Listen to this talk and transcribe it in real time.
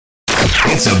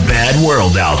It's a bad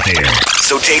world out there.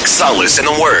 So take solace in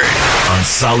the Word on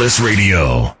Solace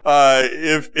Radio.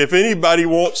 If anybody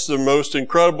wants the most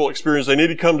incredible experience, they need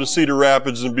to come to Cedar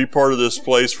Rapids and be part of this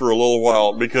place for a little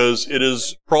while, because it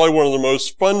is probably one of the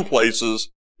most fun places.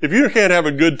 If you can't have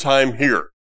a good time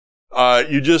here,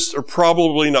 you just are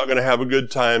probably not going to have a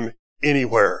good time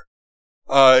anywhere.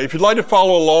 If you'd like to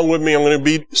follow along with me, I'm going to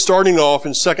be starting off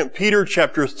in 2 Peter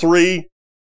chapter 3,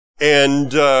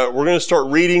 and we're going to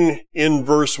start reading in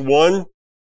verse 1.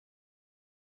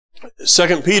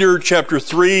 2 Peter chapter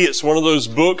 3, it's one of those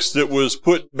books that was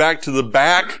put back to the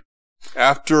back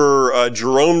after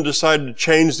Jerome decided to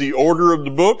change the order of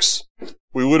the books.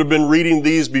 We would have been reading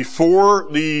these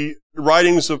before the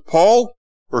writings of Paul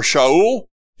or Shaul,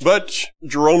 but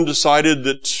Jerome decided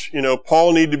that,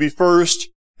 Paul needed to be first,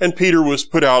 and Peter was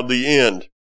put out at the end.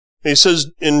 And he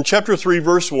says in chapter 3,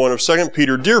 verse 1 of 2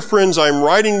 Peter, "Dear friends, I am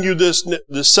writing you this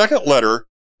second letter,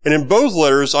 and in both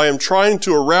letters I am trying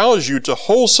to arouse you to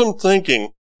wholesome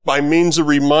thinking by means of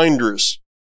reminders,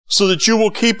 so that you will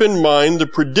keep in mind the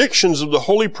predictions of the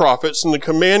holy prophets and the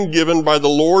command given by the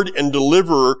Lord and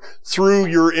deliverer through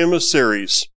your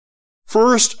emissaries.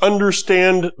 First,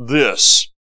 understand this.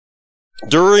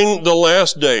 During the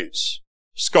last days,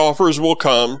 scoffers will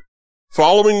come,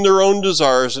 following their own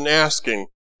desires and asking,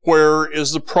 'Where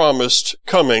is the promised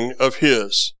coming of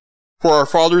His?' For our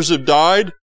fathers have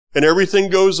died, and everything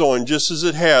goes on just as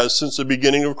it has since the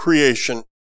beginning of creation.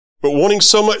 But wanting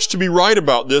so much to be right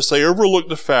about this, they overlook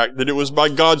the fact that it was by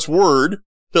God's word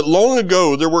that long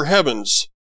ago there were heavens.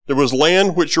 There was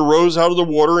land which arose out of the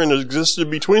water and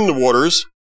existed between the waters,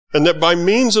 and that by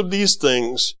means of these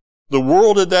things the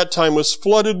world at that time was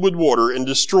flooded with water and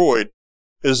destroyed.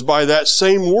 It is by that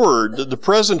same word that the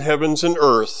present heavens and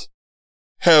earth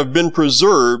have been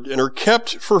preserved and are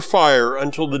kept for fire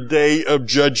until the day of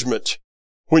judgment,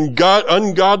 when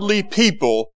ungodly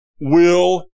people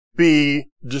will be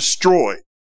destroyed."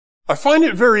 I find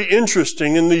it very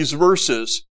interesting in these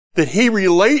verses that he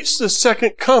relates the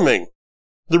second coming,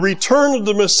 the return of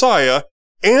the Messiah,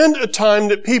 and a time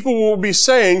that people will be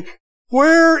saying,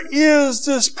 "Where is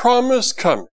this promise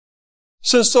coming?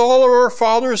 Since all of our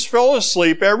fathers fell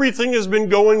asleep, everything has been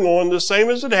going on the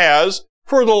same as it has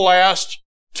for the last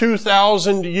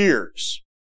 2,000 years.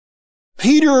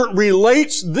 Peter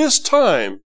relates this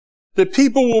time that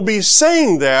people will be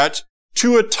saying that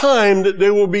to a time that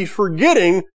they will be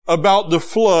forgetting about the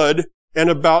flood and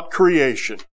about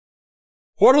creation.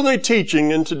 What are they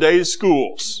teaching in today's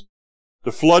schools?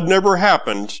 The flood never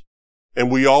happened,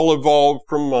 and we all evolved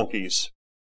from monkeys.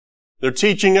 They're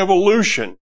teaching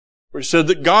evolution, which said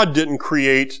that God didn't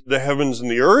create the heavens and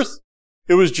the earth.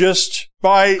 It was just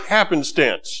by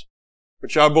happenstance,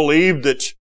 which I believe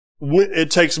that it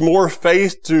takes more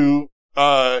faith to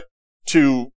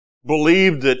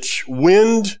believe that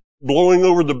wind blowing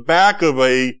over the back of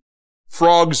a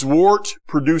frog's wart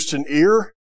produced an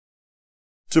ear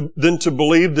than to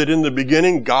believe that in the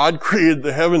beginning God created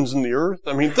the heavens and the earth.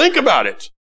 I mean, think about it.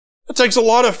 It takes a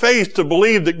lot of faith to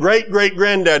believe that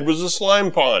great-great-granddad was a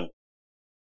slime pond.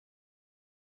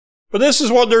 But this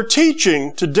is what they're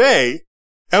teaching today,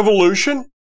 evolution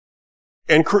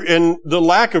and the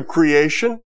lack of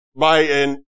creation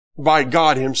by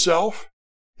God Himself.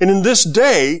 And in this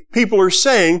day, people are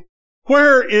saying,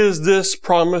 "Where is this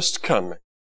promised coming?"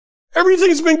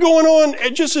 Everything's been going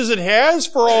on just as it has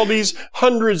for all these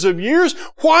hundreds of years.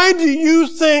 Why do you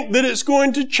think that it's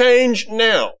going to change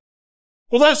now?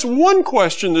 Well, that's one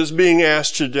question that's being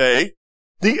asked today.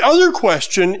 The other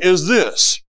question is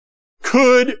this: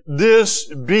 could this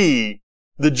be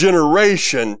the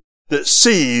generation that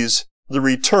sees the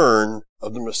return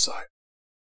of the Messiah?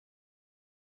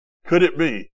 Could it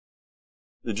be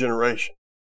the generation?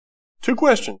 Two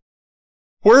questions.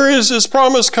 Where is this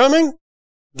promise coming?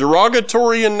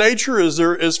 Derogatory in nature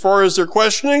as far as their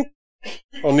questioning.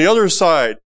 On the other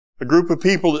side, a group of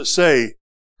people that say,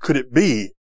 could it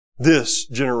be this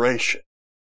generation?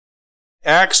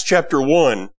 Acts chapter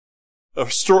 1.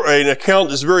 An account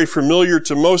that's very familiar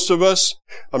to most of us.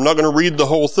 I'm not going to read the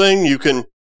whole thing. You can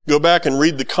go back and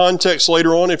read the context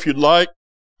later on if you'd like.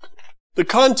 The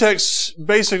context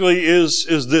basically is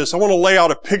this. I want to lay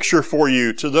out a picture for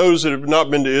you to those that have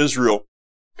not been to Israel.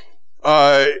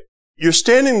 You're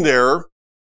standing there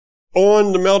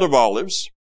on the Mount of Olives.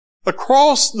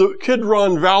 Across the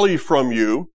Kidron Valley from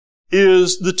you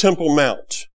is the Temple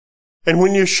Mount. And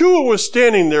when Yeshua was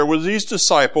standing there with these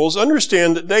disciples,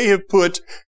 understand that they have put,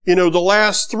 the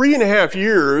last 3.5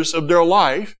 years of their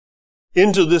life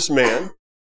into this man.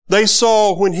 They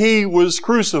saw when he was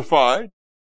crucified.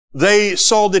 They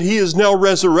saw that he is now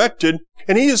resurrected,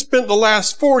 and he has spent the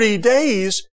last 40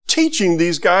 days teaching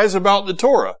these guys about the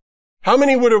Torah. How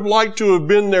many would have liked to have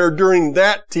been there during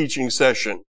that teaching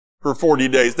session for 40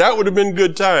 days? That would have been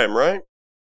good time, right?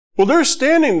 Well, they're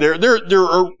standing there.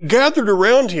 They're gathered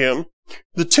around him.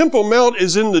 The Temple Mount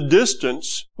is in the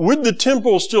distance with the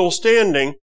temple still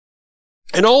standing.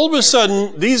 And all of a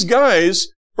sudden, these guys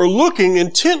are looking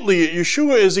intently at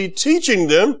Yeshua as he's teaching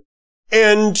them.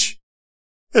 And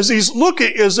as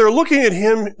they're looking at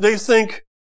him, they think,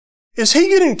 is he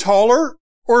getting taller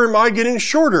or am I getting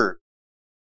shorter?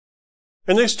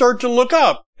 And they start to look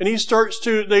up and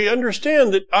they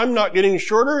understand that I'm not getting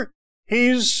shorter.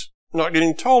 He's not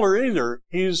getting taller either.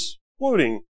 He's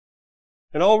floating.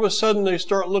 And all of a sudden they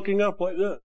start looking up like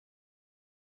this.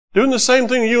 Doing the same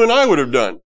thing you and I would have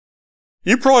done.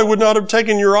 You probably would not have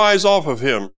taken your eyes off of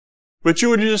him, but you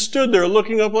would have just stood there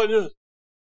looking up like this.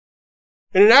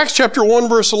 And in Acts chapter 1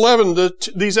 verse 11,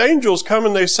 these angels come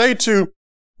and they say to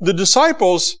the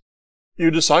disciples,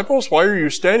 you disciples, why are you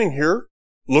standing here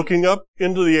looking up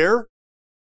into the air?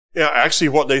 Yeah, actually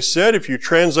what they said, if you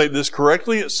translate this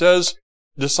correctly, it says,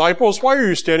 disciples, why are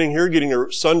you standing here getting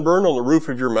a sunburn on the roof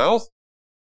of your mouth?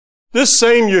 This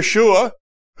same Yeshua,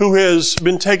 who has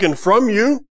been taken from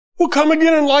you, will come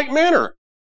again in like manner.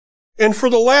 And for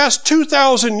the last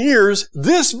 2,000 years,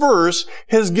 this verse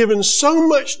has given so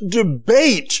much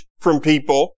debate from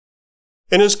people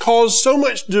and has caused so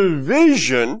much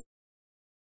division,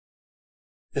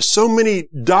 and so many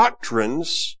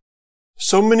doctrines,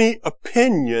 so many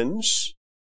opinions.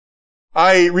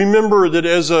 I remember that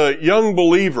as a young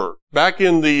believer, back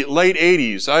in the late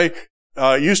 80s,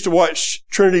 I used to watch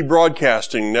Trinity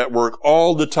Broadcasting Network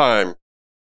all the time.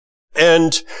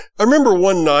 And I remember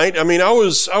one night,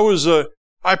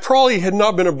 I probably had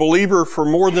not been a believer for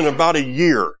more than about a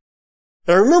year.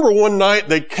 And I remember one night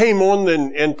they came on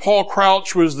and Paul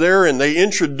Crouch was there and they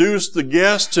introduced the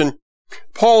guests and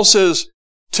Paul says,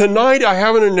 tonight I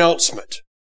have an announcement.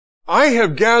 I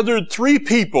have gathered 3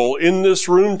 people in this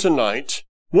room tonight.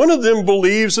 One of them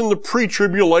believes in the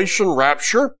pre-tribulation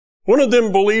rapture. One of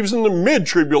them believes in the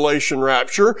mid-tribulation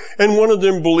rapture, and one of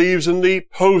them believes in the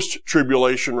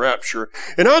post-tribulation rapture.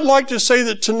 And I'd like to say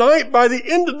that tonight, by the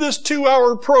end of this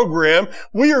 2-hour program,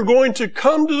 we are going to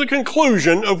come to the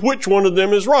conclusion of which one of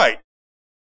them is right.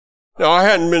 Now, I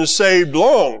hadn't been saved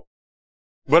long,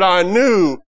 but I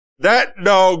knew that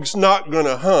dog's not going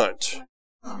to hunt.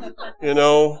 You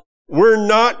know, we're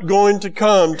not going to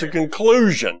come to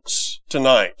conclusions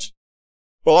tonight.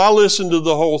 Well, I listened to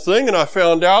the whole thing and I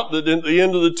found out that at the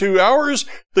end of the 2 hours,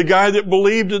 the guy that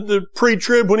believed in the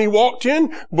pre-trib when he walked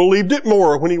in, believed it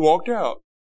more when he walked out.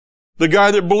 The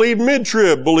guy that believed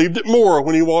mid-trib believed it more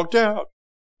when he walked out.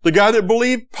 The guy that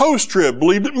believed post-trib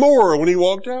believed it more when he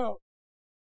walked out.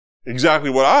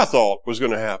 Exactly what I thought was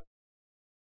going to happen.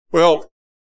 Well,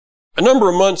 a number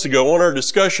of months ago on our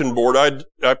discussion board,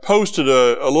 I posted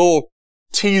a little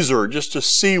teaser just to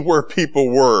see where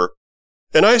people were.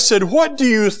 And I said, what do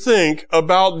you think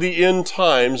about the end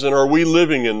times and are we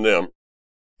living in them?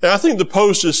 And I think the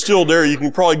post is still there. You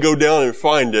can probably go down and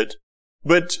find it.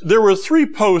 But there were 3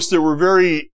 posts that were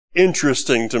very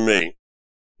interesting to me.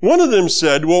 One of them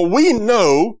said, well, we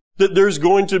know that there's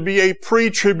going to be a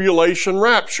pre-tribulation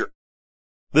rapture.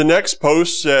 The next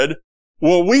post said,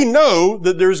 well, we know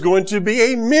that there's going to be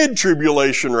a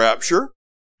mid-tribulation rapture.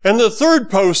 And the third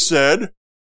post said,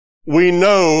 we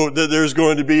know that there's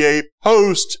going to be a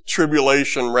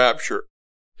post-tribulation rapture.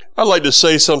 I'd like to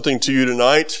say something to you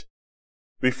tonight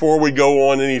before we go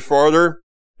on any farther,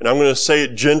 and I'm going to say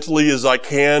it gently as I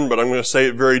can, but I'm going to say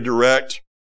it very direct.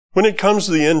 When it comes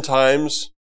to the end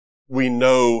times, we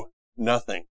know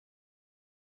nothing.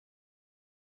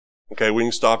 Okay, we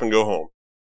can stop and go home.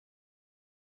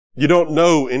 You don't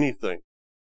know anything.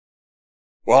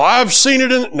 Well, I've seen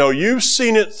it no, you've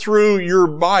seen it through your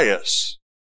bias.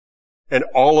 And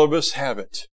all of us have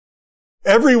it.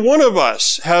 Every one of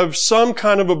us have some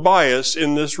kind of a bias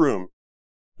in this room.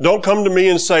 Don't come to me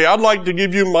and say, I'd like to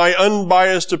give you my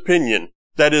unbiased opinion.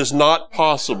 That is not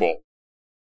possible.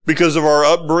 Because of our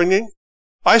upbringing,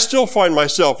 I still find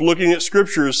myself looking at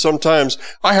scriptures sometimes.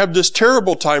 I have this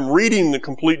terrible time reading the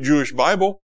complete Jewish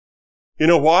Bible. You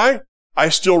know why? I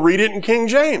still read it in King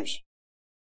James.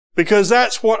 Because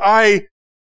that's what I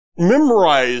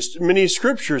memorized many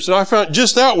scriptures. And I found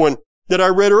just that one that I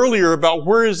read earlier about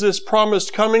where is this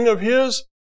promised coming of His?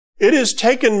 It has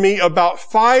taken me about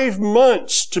 5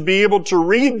 months to be able to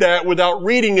read that without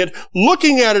reading it,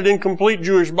 looking at it in complete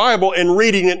Jewish Bible and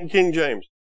reading it in King James.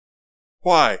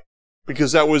 Why?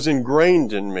 Because that was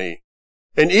ingrained in me.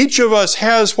 And each of us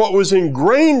has what was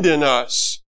ingrained in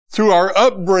us through our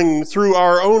upbringing, through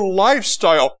our own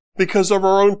lifestyle, because of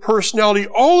our own personality.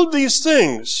 All of these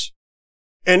things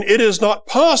And it is not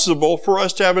possible for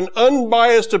us to have an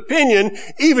unbiased opinion,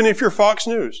 even if you're Fox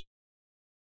News.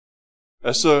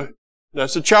 That's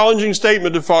a challenging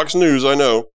statement to Fox News, I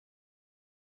know.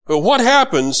 But what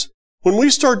happens when we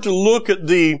start to look at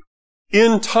the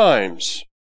end times?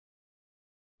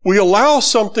 We allow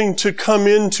something to come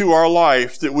into our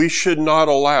life that we should not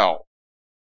allow.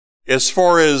 As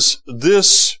far as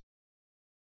this,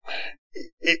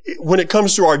 when it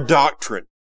comes to our doctrine,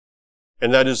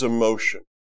 and that is emotion.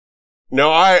 Now,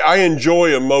 I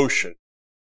enjoy emotion.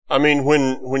 I mean,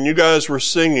 when you guys were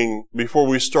singing before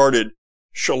we started,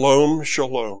 Shalom,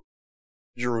 Shalom,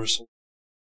 Jerusalem.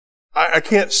 I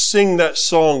can't sing that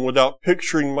song without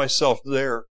picturing myself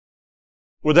there,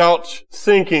 without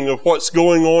thinking of what's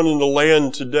going on in the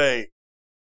land today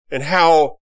and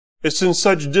how it's in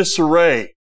such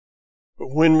disarray.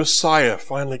 But when Messiah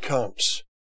finally comes,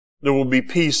 there will be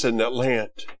peace in that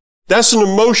land. That's an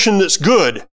emotion that's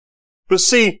good. But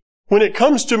see, when it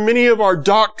comes to many of our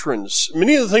doctrines,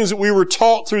 many of the things that we were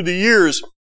taught through the years,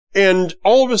 and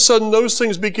all of a sudden those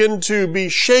things begin to be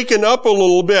shaken up a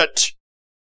little bit,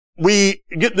 we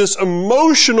get this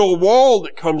emotional wall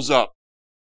that comes up.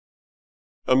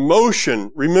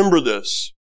 Emotion, remember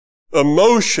this,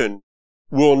 emotion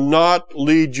will not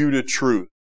lead you to truth.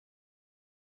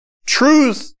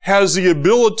 Truth has the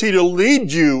ability to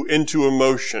lead you into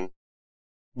emotion,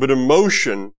 but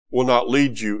emotion will not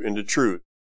lead you into truth.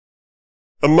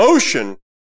 Emotion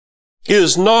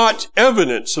is not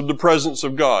evidence of the presence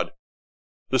of God.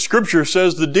 The scripture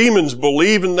says the demons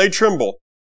believe and they tremble.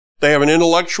 They have an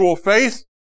intellectual faith.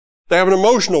 They have an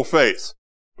emotional faith,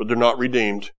 but they're not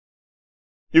redeemed.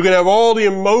 You can have all the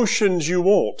emotions you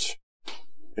want,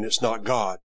 and it's not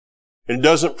God. And it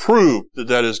doesn't prove that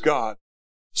that is God.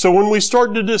 So when we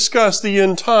start to discuss the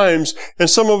end times and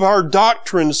some of our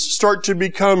doctrines start to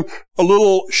become a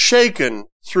little shaken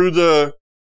through the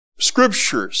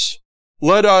scriptures,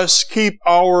 let us keep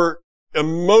our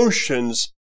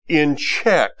emotions in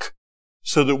check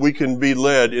so that we can be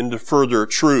led into further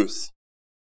truth.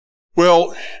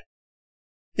 Well,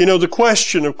 you know, the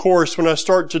question, of course, when I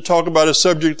start to talk about a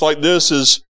subject like this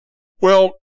is,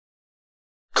 well,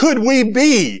 could we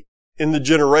be in the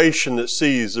generation that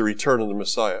sees the return of the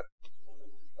Messiah?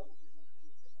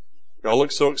 Y'all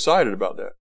look so excited about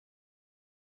that.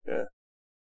 Yeah.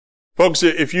 Folks,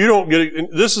 if you don't get it,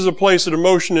 this is a place that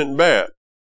emotion isn't bad.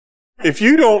 If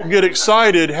you don't get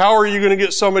excited, how are you going to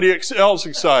get somebody else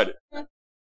excited?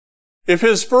 If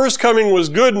his first coming was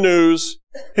good news,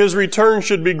 his return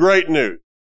should be great news.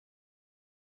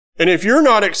 And if you're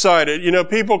not excited, you know,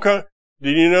 people come,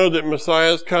 did you know that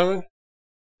Messiah's coming?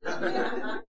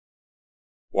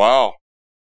 Wow.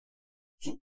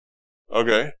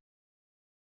 Okay.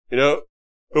 You know,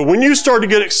 but when you start to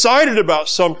get excited about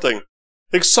something,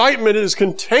 excitement is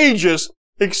contagious,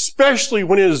 especially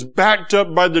when it is backed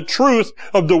up by the truth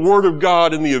of the Word of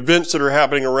God and the events that are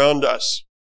happening around us.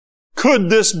 Could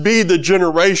this be the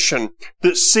generation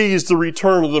that sees the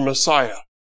return of the Messiah?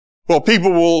 Well,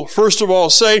 people will first of all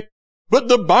say, but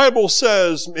the Bible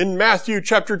says in Matthew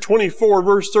chapter 24,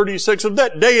 verse 36, of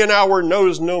that day and hour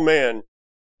knows no man.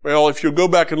 Well, if you go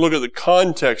back and look at the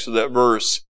context of that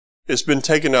verse, it's been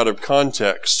taken out of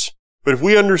context. But if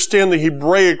we understand the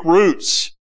Hebraic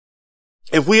roots,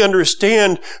 if we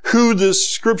understand who this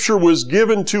scripture was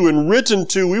given to and written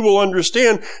to, we will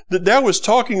understand that that was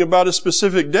talking about a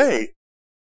specific day,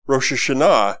 Rosh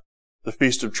Hashanah, the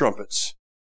Feast of Trumpets.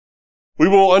 We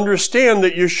will understand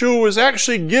that Yeshua was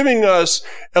actually giving us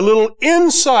a little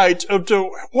insight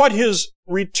into what his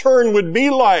return would be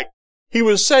like. He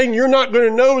was saying, you're not going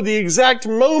to know the exact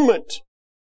moment.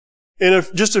 In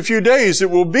just a few days,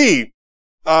 it will be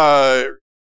Rosh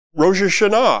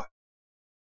Hashanah.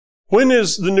 When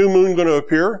is the new moon going to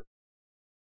appear?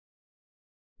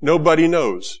 Nobody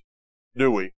knows,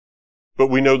 do we? But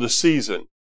we know the season.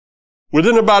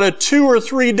 Within about a 2 or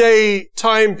 3 day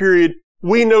time period,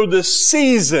 we know the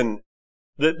season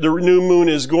that the new moon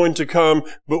is going to come,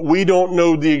 but we don't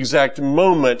know the exact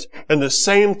moment. And the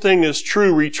same thing is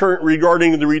true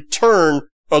regarding the return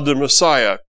of the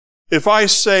Messiah. If I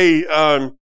say,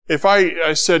 if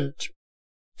I said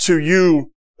to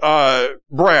you,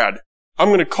 Brad, I'm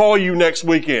going to call you next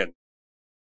weekend.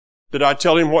 Did I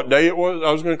tell him what day it was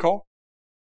I was going to call?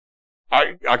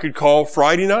 I could call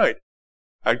Friday night.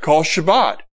 I'd call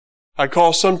Shabbat. I'd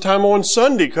call sometime on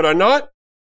Sunday. Could I not?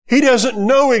 He doesn't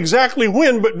know exactly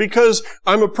when, but because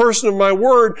I'm a person of my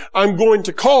word, I'm going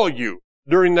to call you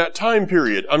during that time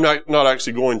period. I'm not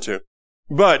actually going to.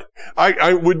 But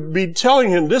I would be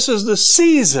telling him this is the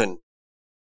season.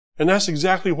 And that's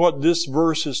exactly what this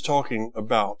verse is talking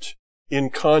about in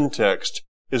context.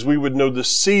 is we would know the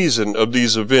season of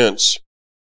these events.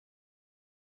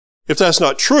 If that's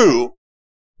not true,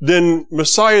 then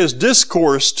Messiah's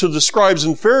discourse to the scribes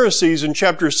and Pharisees in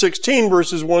chapter 16,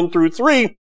 verses 1 through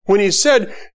 3, when he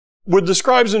said, with the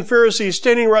scribes and Pharisees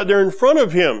standing right there in front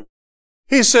of him,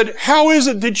 he said, how is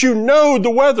it that you know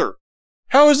the weather?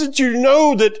 How is it you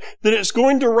know that it's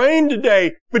going to rain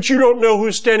today, but you don't know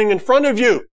who's standing in front of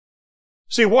you?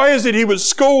 See, why is it he would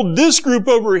scold this group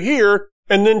over here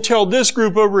and then tell this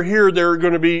group over here they're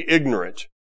going to be ignorant?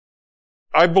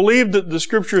 I believe that the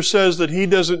scripture says that he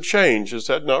doesn't change. Is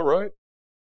that not right?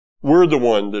 We're the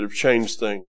one that have changed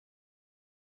things.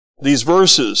 These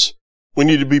verses, we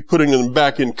need to be putting them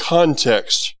back in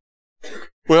context.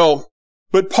 Well,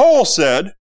 but Paul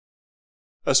said,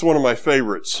 that's one of my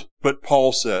favorites, but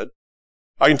Paul said,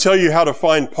 I can tell you how to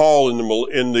find Paul in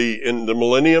the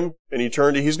millennium, in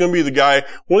eternity. He's going to be the guy,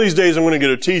 one of these days I'm going to get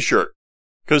a t-shirt.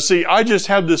 Because see, I just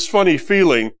have this funny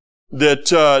feeling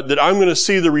that I'm going to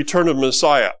see the return of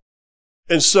Messiah.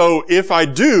 And so if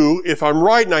I'm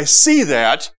right and I see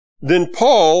that, then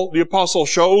Paul, the Apostle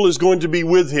Shaul, is going to be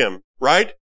with him,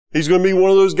 right? He's going to be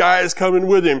one of those guys coming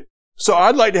with him. So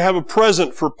I'd like to have a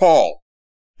present for Paul.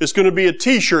 It's going to be a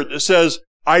t-shirt that says,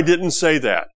 I didn't say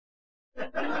that.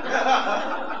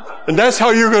 And that's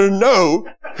how you're going to know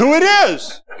who it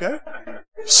is. Okay?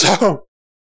 So,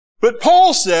 but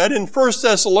Paul said in 1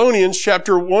 Thessalonians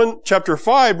chapter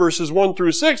 5, verses 1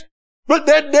 through 6, but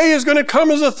that day is going to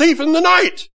come as a thief in the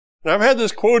night. And I've had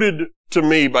this quoted to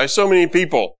me by so many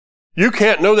people. You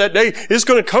can't know that day. It's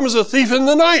going to come as a thief in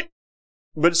the night.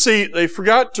 But see, they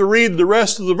forgot to read the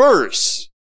rest of the verse.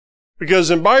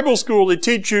 Because in Bible school, they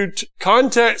teach you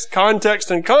context, context,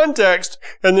 and context,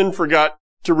 and then forgot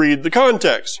to read the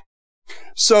context.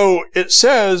 So it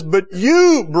says, but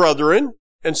you, brethren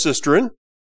and sisterin,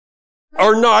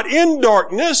 are not in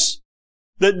darkness,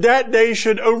 that day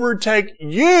should overtake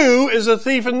you as a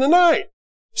thief in the night.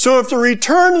 So if the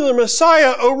return of the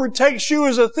Messiah overtakes you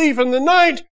as a thief in the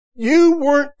night, you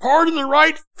weren't part of the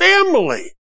right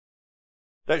family.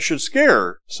 That should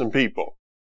scare some people.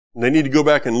 They need to go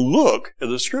back and look at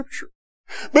the scripture.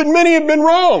 But many have been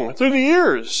wrong through the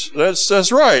years.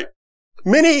 That's right.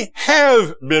 Many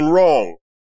have been wrong.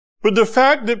 But the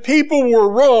fact that people were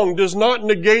wrong does not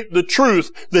negate the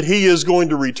truth that he is going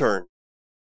to return.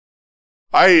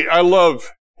 I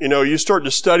love, you start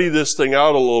to study this thing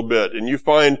out a little bit and you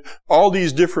find all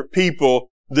these different people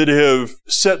that have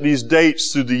set these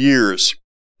dates through the years.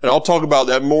 And I'll talk about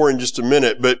that more in just a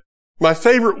minute. But my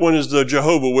favorite one is the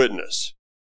Jehovah's Witness.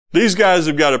 These guys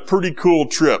have got a pretty cool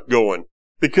trip going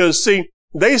because, see,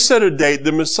 they set a date.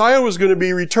 The Messiah was going to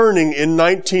be returning in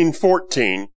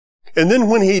 1914. And then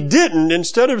when he didn't,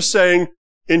 instead of saying,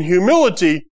 in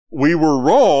humility, we were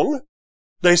wrong,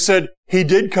 they said, he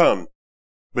did come,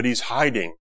 but he's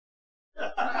hiding.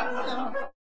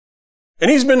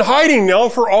 And he's been hiding now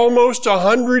for almost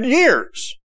 100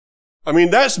 years. I mean,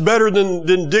 that's better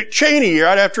than Dick Cheney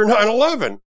right after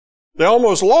 9/11. They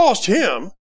almost lost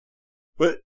him.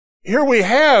 But here we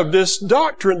have this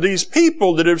doctrine, these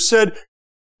people that have said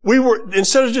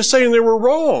instead of just saying they were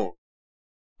wrong.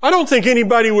 I don't think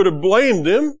anybody would have blamed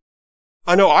them.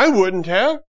 I know I wouldn't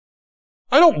have.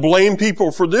 I don't blame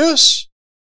people for this.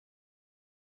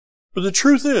 But the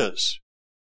truth is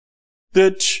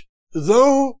that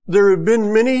though there have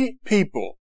been many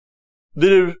people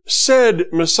that have said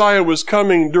Messiah was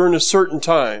coming during a certain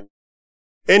time,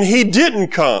 and he didn't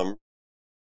come,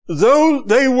 though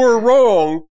they were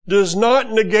wrong, does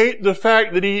not negate the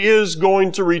fact that he is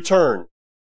going to return.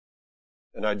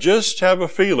 And I just have a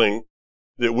feeling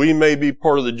that we may be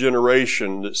part of the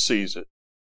generation that sees it.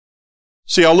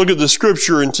 See, I look at the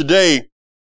scripture, and today,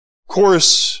 of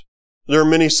course, there are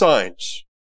many signs.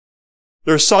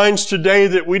 There are signs today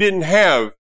that we didn't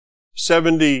have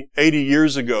 70, 80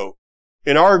 years ago.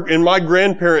 In my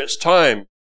grandparents' time,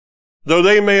 though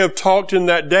they may have talked in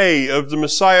that day of the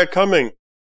Messiah coming,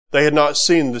 they had not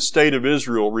seen the state of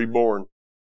Israel reborn.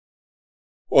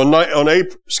 On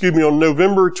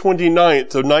November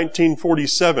 29th of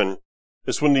 1947,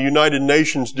 is when the United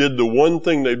Nations did the one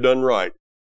thing they've done right.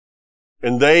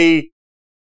 And they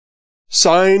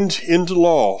signed into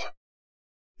law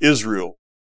Israel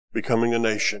becoming a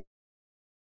nation.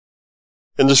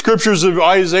 In the scriptures of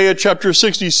Isaiah chapter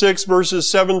 66, verses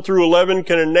 7 through 11,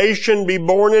 can a nation be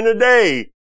born in a day?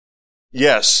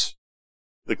 Yes.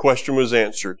 The question was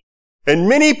answered. And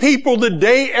many people the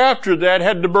day after that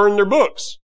had to burn their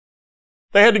books.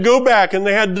 They had to go back and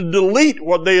they had to delete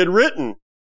what they had written.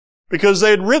 Because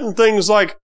they had written things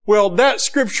like, well, that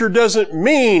scripture doesn't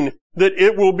mean that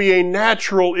it will be a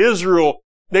natural Israel.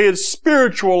 They had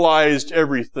spiritualized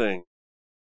everything.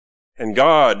 And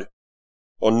God,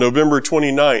 on November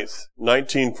 29th,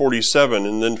 1947,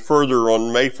 and then further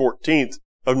on May 14th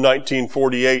of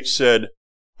 1948 said,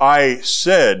 I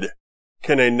said,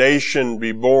 can a nation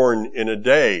be born in a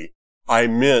day? I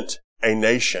meant a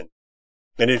nation.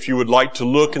 And if you would like to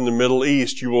look in the Middle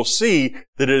East, you will see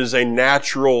that it is a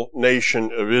natural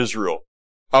nation of Israel.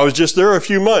 I was just there a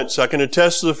few months. I can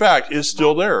attest to the fact it's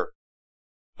still there.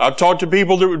 I've talked to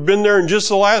people that have been there in just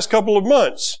the last couple of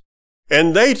months,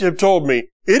 and they have told me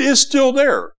it is still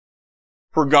there,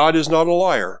 for God is not a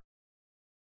liar.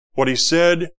 What He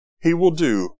said, He will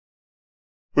do.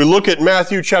 We look at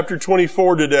Matthew chapter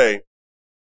 24 today.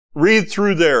 Read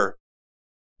through there.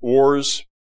 Wars,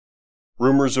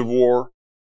 rumors of war,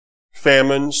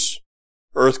 famines,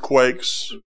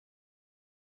 earthquakes.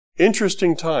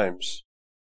 Interesting times.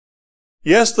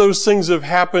 Yes, those things have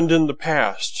happened in the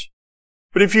past.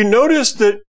 But if you notice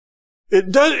that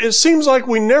it seems like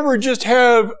we never just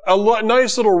have a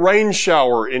nice little rain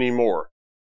shower anymore.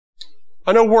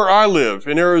 I know where I live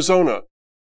in Arizona.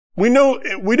 We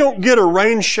don't get a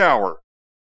rain shower.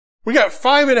 We got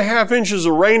 5.5 inches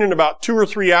of rain in about 2 or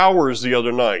 3 hours the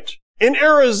other night. In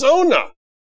Arizona.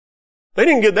 They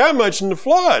didn't get that much in the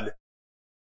flood.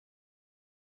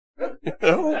 You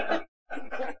know?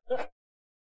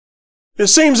 It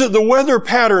seems that the weather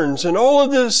patterns and all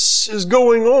of this is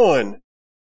going on.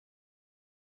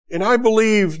 And I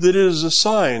believe that it is a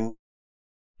sign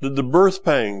that the birth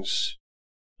pangs,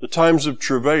 the times of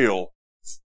travail,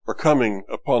 are coming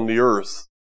upon the earth.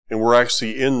 And we're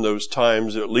actually in those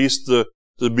times, at least the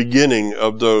beginning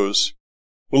of those.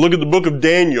 We'll look at the book of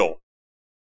Daniel.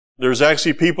 There's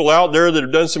actually people out there that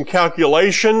have done some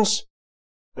calculations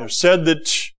and have said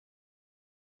that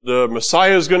the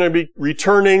Messiah is going to be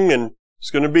returning and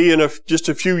it's going to be in just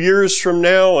a few years from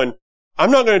now. And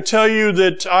I'm not going to tell you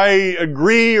that I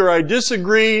agree or I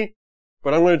disagree,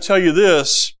 but I'm going to tell you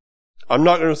this. I'm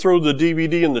not going to throw the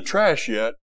DVD in the trash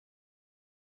yet.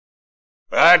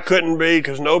 That couldn't be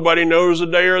because nobody knows the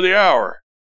day or the hour.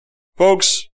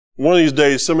 Folks, one of these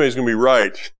days somebody's going to be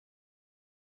right.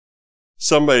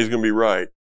 Somebody's going to be right.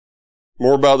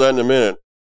 More about that in a minute.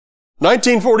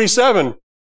 1947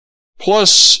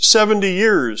 plus 70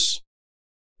 years.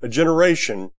 A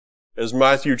generation, as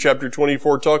Matthew chapter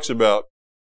 24 talks about.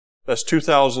 That's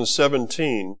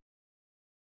 2017.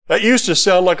 That used to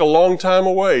sound like a long time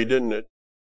away, didn't it?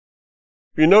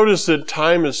 You notice that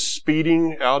time is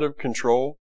speeding out of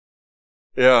control?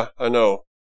 Yeah, I know.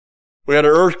 We had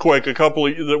an earthquake,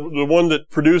 the one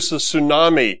that produced a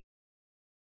tsunami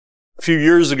a few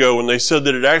years ago, when they said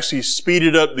that it actually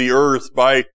speeded up the earth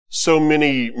by so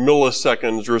many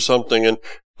milliseconds or something. And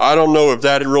I don't know if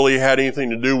that really had anything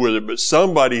to do with it, but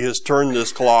somebody has turned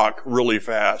this clock really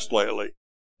fast lately.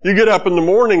 You get up in the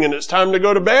morning and it's time to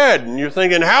go to bed, and you're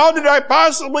thinking, how did I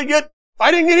possibly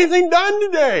I didn't get anything done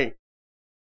today.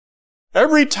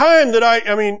 Every time that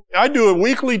I do a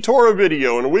weekly Torah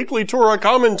video and a weekly Torah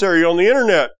commentary on the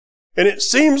internet, and it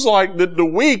seems like that the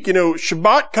week,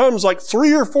 Shabbat comes like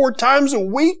 3 or 4 times a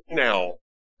week now.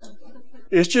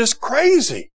 It's just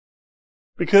crazy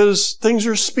because things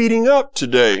are speeding up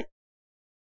today.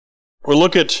 We'll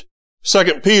look at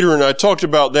 2 Peter, and I talked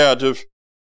about that, of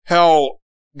how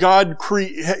God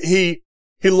he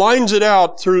lines it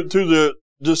out through the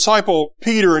disciple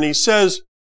Peter, and he says,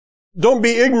 don't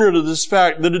be ignorant of this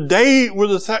fact that a day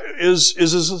is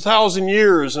as 1,000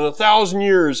 years, and 1,000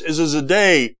 years is as a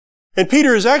day. And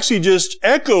Peter is actually just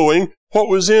echoing what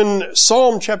was in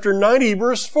Psalm chapter 90,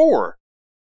 verse 4.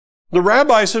 The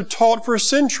rabbis have taught for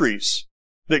centuries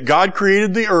that God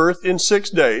created the earth in 6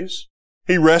 days.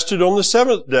 He rested on the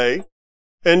 7th day,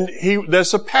 and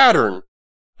that's a pattern.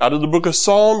 Out of the book of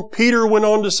Psalm, Peter went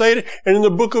on to say it, and in the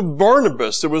book of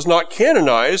Barnabas that was not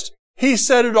canonized, he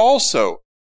said it also.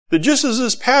 That just as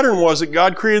this pattern was that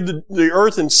God created the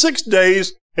earth in 6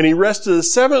 days and He rested the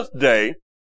 7th day,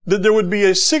 that there would be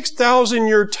a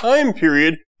 6,000-year time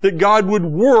period that God would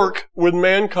work with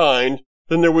mankind,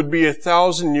 then there would be a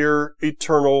 1,000-year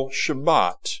eternal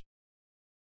Shabbat.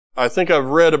 I think I've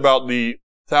read about the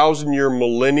 1,000-year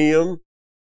millennium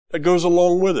that goes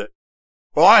along with it.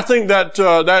 Well, I think that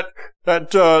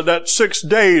 6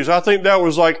 days, I think that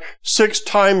was like 6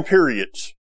 time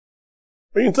periods.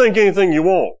 You can think anything you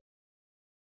want.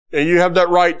 And you have that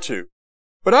right to.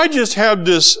 But I just have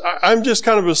this, I'm just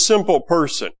kind of a simple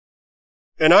person.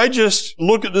 And I just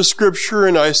look at the scripture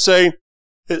and I say,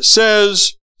 it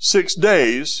says 6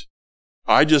 days.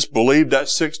 I just believe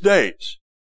that's 6 days.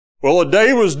 Well, a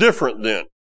day was different then.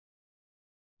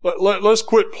 Let's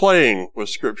quit playing with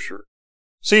scripture.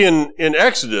 See, in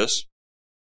Exodus,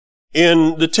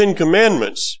 in the 10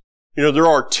 Commandments, there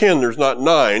are 10, there's not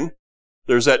 9.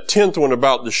 there's that 10th one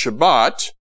about the Shabbat,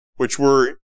 which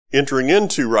we're entering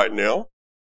into right now.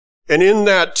 And in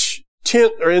that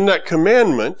 10th, or in that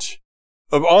commandment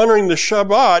of honoring the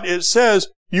Shabbat, it says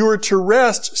you are to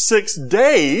rest 6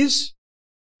 days,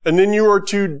 and then you are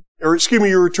to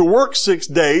work 6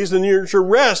 days, and you're to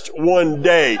rest 1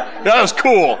 day. That was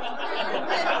cool.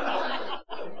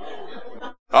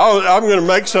 I'm going to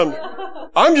make some.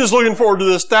 I'm just looking forward to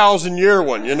this 1,000-year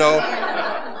one, you know.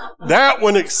 That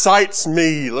one excites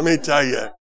me, let me tell you.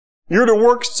 You're to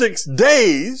work 6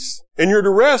 days, and you're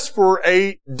to rest for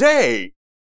a day.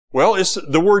 Well,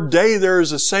 the word day there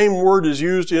is the same word as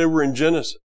used over in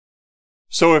Genesis.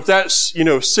 So if that's,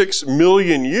 6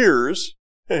 million years,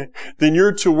 then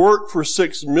you're to work for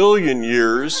 6 million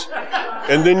years,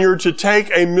 and then you're to take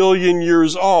 1 million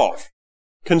years off.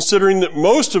 Considering that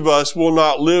most of us will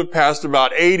not live past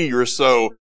about 80 or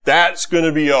so, that's going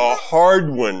to be a hard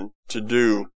one to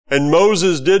do. And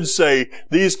Moses did say,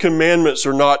 these commandments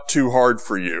are not too hard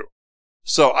for you.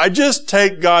 So I just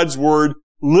take God's word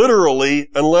literally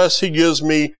unless he gives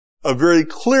me a very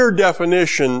clear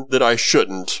definition that I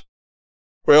shouldn't.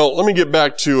 Well, let me get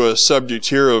back to a subject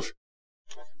here of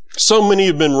so many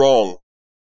have been wrong.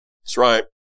 That's right.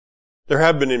 There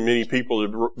have been many people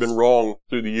that have been wrong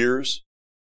through the years.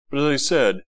 But as I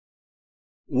said,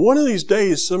 one of these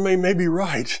days somebody may be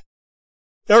right.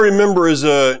 I remember as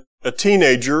a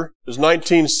teenager, it was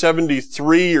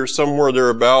 1973 or somewhere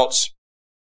thereabouts,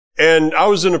 and I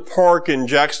was in a park in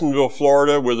Jacksonville,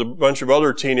 Florida with a bunch of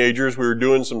other teenagers. We were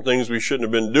doing some things we shouldn't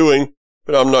have been doing,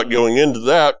 but I'm not going into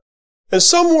that. And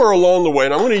somewhere along the way,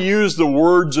 and I'm going to use the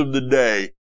words of the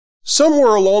day,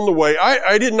 somewhere along the way,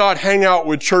 I did not hang out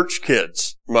with church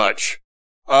kids much.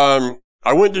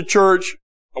 I went to church,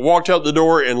 I walked out the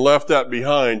door and left that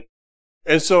behind.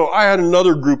 And so I had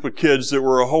another group of kids that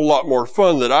were a whole lot more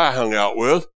fun that I hung out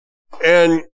with.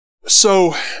 And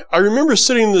so I remember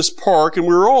sitting in this park and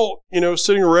we were all,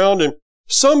 sitting around and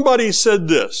somebody said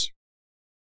this.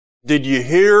 Did you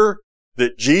hear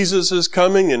that Jesus is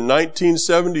coming in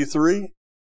 1973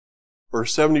 or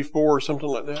 74 or something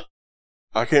like that?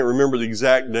 I can't remember the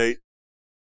exact date.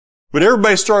 But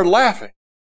everybody started laughing,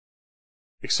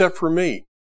 except for me.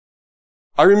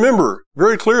 I remember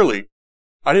very clearly,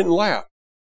 I didn't laugh.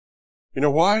 You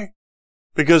know why?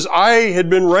 Because I had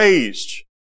been raised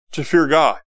to fear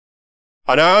God.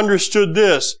 And I understood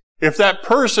this. If that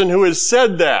person who had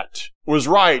said that was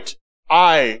right,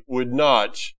 I would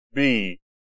not be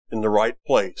in the right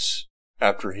place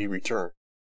after he returned.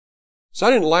 So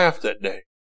I didn't laugh that day.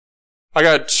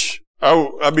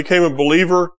 I became a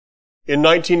believer in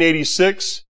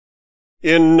 1986.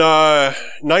 In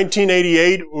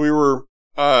 1988, we were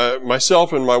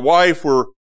myself and my wife were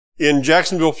in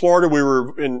Jacksonville, Florida. We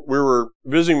were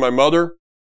visiting my mother,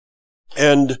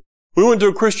 and we went to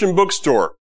a Christian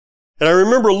bookstore. And I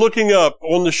remember looking up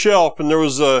on the shelf, and there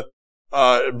was a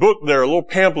book there, a little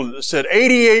pamphlet that said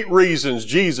 88 reasons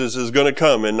Jesus is going to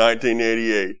come in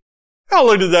 1988. I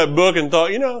looked at that book and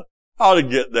thought, I ought to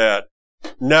get that.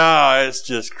 Nah, it's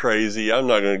just crazy. I'm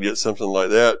not going to get something like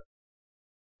that.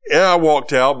 And I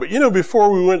walked out, but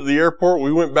before we went to the airport,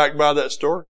 we went back by that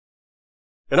store.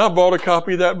 And I bought a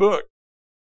copy of that book.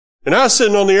 And I was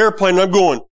sitting on the airplane and I'm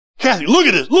going, Kathy, look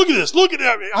at this, look at this, look at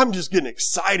that. I'm just getting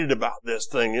excited about this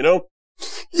thing,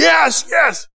 Yes,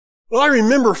 yes. Well, I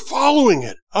remember following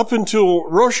it up until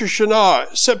Rosh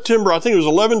Hashanah, September, I think it was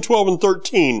 11, 12, and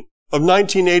 13 of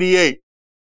 1988.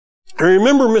 I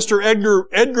remember Mr.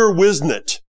 Edgar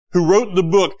Wisnett, who wrote the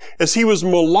book, as he was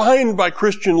maligned by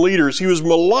Christian leaders. He was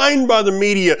maligned by the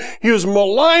media. He was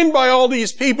maligned by all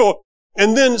these people.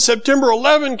 And then September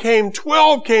 11 came,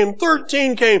 12 came,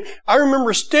 13 came. I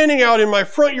remember standing out in my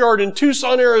front yard in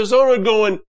Tucson, Arizona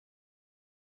going,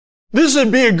 this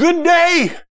would be a good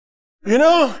day,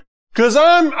 because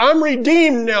I'm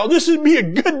redeemed now. This would be a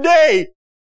good day.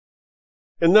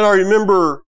 And then I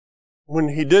remember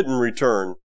when he didn't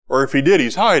return, or if he did,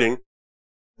 he's hiding.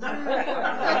 But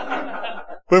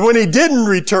when he didn't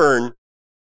return,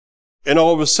 and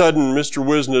all of a sudden Mr.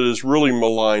 Wisnett is really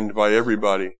maligned by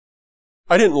everybody,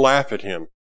 I didn't laugh at him.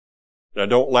 And I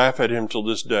don't laugh at him till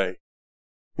this day.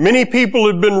 Many people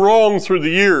have been wrong through the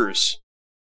years,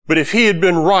 but if he had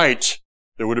been right,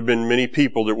 there would have been many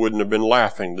people that wouldn't have been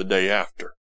laughing the day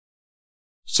after.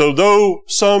 So though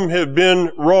some have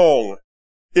been wrong,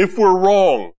 if we're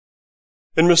wrong,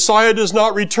 and Messiah does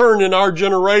not return in our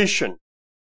generation,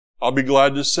 I'll be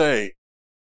glad to say,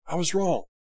 I was wrong.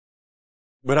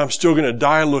 But I'm still going to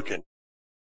die looking.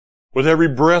 With every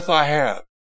breath I have,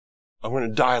 I'm going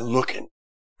to die looking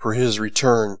for his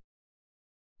return.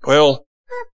 Well,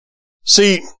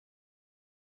 see,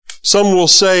 some will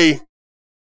say,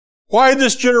 Why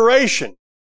this generation?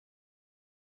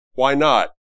 Why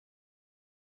not?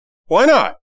 Why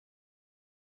not?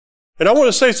 And I want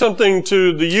to say something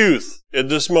to the youth at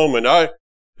this moment.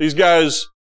 These guys,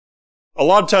 a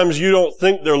lot of times you don't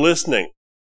think they're listening.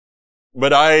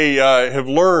 But I have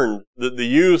learned that the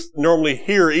youth normally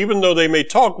hear, even though they may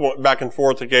talk back and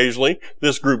forth occasionally.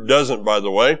 This group doesn't, by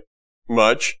the way,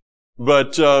 much.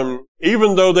 But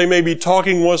even though they may be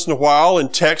talking once in a while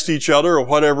and text each other or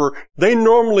whatever, they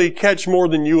normally catch more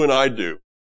than you and I do.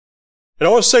 And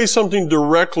I want to say something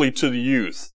directly to the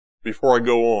youth before I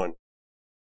go on,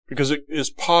 because it is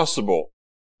possible.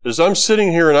 As I'm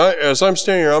sitting here and as I'm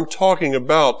standing here, I'm talking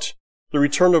about the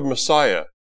return of Messiah.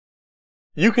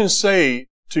 You can say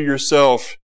to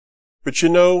yourself, but you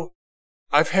know,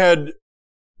 I've had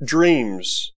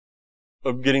dreams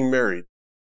of getting married.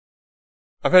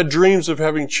 I've had dreams of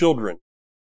having children,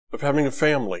 of having a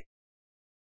family.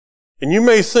 And you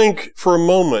may think for a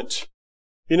moment,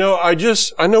 you know,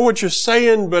 I know what you're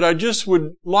saying, but I just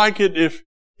would like it if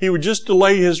he would just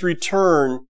delay his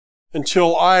return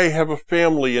until I have a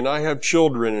family and I have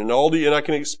children and and I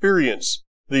can experience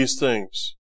these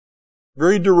things.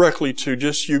 Very directly to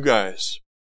just you guys.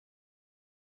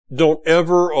 Don't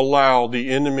ever allow the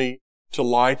enemy to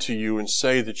lie to you and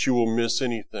say that you will miss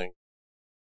anything.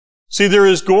 See, there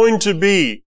is going to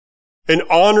be an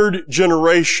honored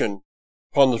generation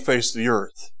upon the face of the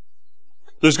earth.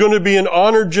 There's going to be an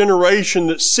honored generation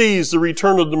that sees the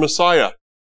return of the Messiah.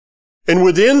 And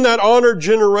within that honored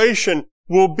generation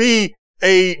will be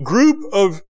a group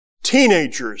of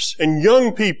teenagers and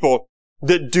young people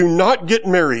that do not get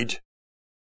married,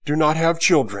 do not have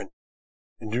children,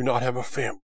 and do not have a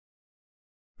family.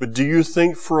 But do you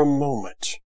think for a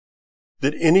moment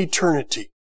that in eternity,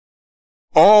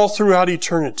 all throughout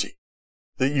eternity,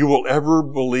 that you will ever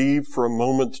believe for a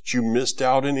moment that you missed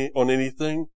out on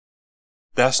anything?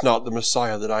 That's not the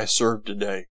Messiah that I serve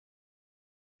today.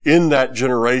 In that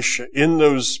generation, in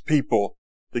those people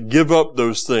that give up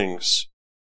those things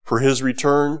for His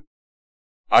return,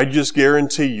 I just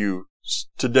guarantee you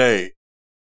today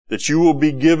that you will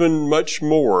be given much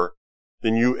more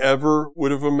than you ever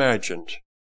would have imagined.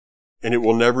 And it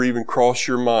will never even cross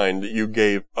your mind that you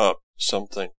gave up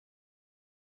something.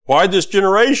 Why this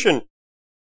generation?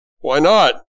 Why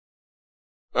not?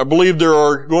 I believe there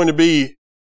are going to be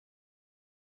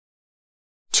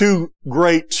two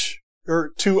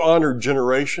honored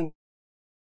generation.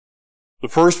 The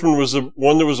first one was the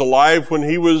one that was alive when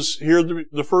he was here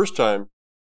the first time.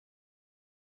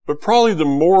 But probably the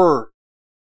more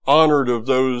honored of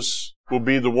those will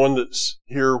be the one that's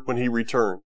here when he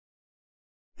returned.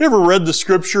 You ever read the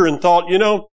scripture and thought, you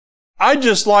know,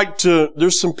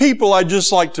 there's some people I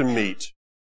just like to meet.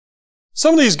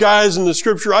 Some of these guys in the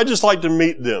scripture, I just like to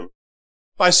meet them.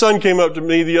 My son came up to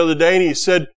me the other day and he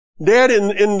said, Dad,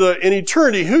 in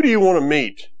eternity, who do you want to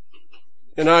meet?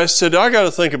 And I said, I got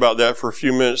to think about that for a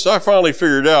few minutes. So I finally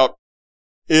figured out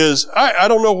I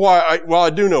don't know why, I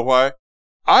do know why.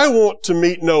 I want to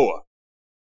meet Noah.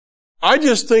 I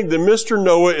just think that Mr.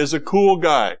 Noah is a cool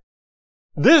guy.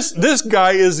 This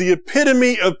guy is the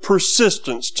epitome of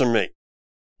persistence to me.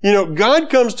 You know, God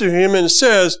comes to him and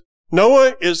says,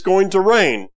 Noah, it's going to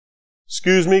rain.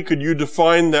 Excuse me, could you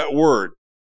define that word?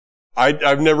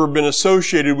 I've never been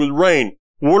associated with rain.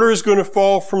 Water is going to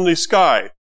fall from the sky.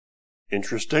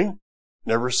 Interesting.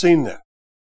 Never seen that.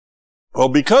 Well,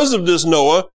 because of this,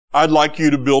 Noah, I'd like you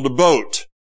to build a boat.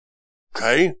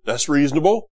 Okay, that's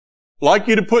reasonable. I'd like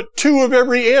you to put 2 of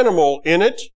every animal in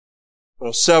it.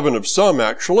 Well, 7 of some,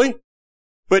 actually.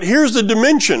 But here's the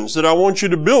dimensions that I want you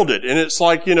to build it. And it's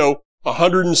like,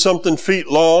 100 and something feet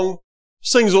long.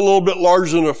 This thing's a little bit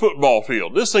larger than a football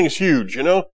field. This thing's huge,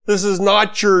 This is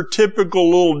not your typical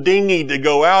little dinghy to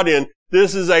go out in.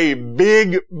 This is a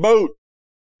big boat.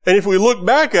 And if we look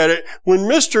back at it, when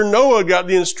Mr. Noah got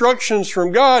the instructions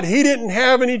from God, he didn't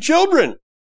have any children.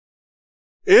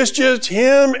 It's just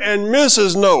him and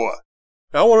Mrs. Noah.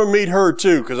 I want to meet her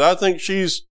too, because I think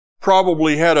she's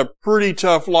probably had a pretty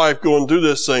tough life going through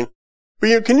this thing.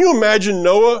 But can you imagine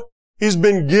Noah? He's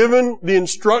been given the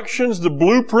instructions, the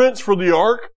blueprints for the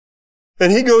ark,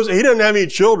 and he doesn't have any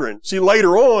children. See,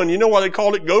 later on, you know why they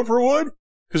called it gopher wood?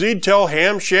 Because he'd tell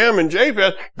Ham, Shem, and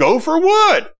Japheth, go for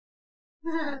wood.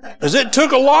 Because it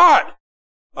took a lot.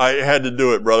 I had to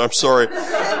do it, brother. I'm sorry.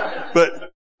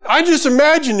 But I just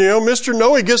imagine, Mr.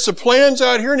 Noah, he gets the plans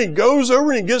out here and he goes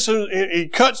over and he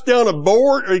cuts down a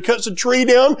board or he cuts a tree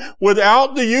down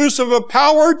without the use of a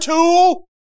power tool.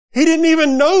 He didn't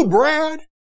even know, Brad.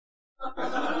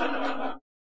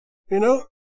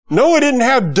 Noah didn't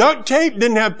have duct tape,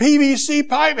 didn't have PVC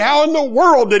pipe. How in the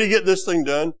world did he get this thing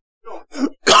done?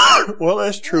 Well,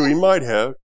 that's true. He might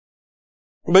have.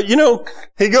 But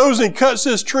he goes and he cuts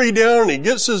this tree down and he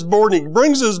gets his board and he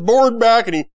brings his board back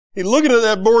and he's looking at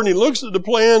that board and he looks at the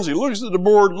plans, he looks at the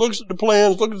board, looks at the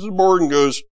plans, looks at the board and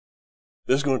goes,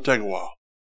 this is going to take a while.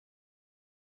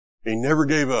 He never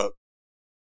gave up.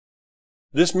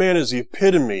 This man is the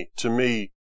epitome to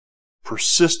me,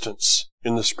 persistence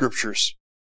in the scriptures.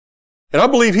 And I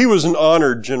believe he was an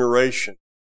honored generation.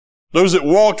 Those that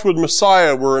walked with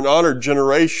Messiah were an honored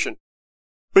generation.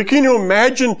 But can you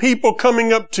imagine people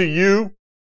coming up to you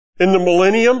in the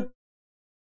millennium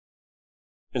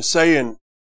and saying,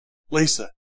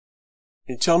 Lisa,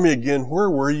 can you tell me again, where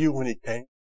were you when he came?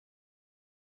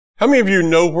 How many of you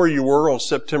know where you were on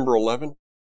September 11?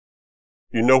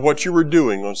 You know what you were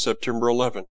doing on September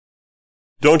 11.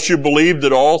 Don't you believe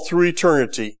that all through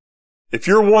eternity, if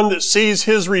you're one that sees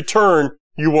his return,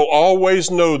 you will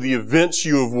always know the events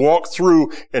you have walked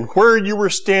through and where you were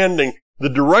standing, the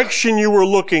direction you were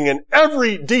looking, and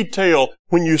every detail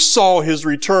when you saw his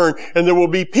return. And there will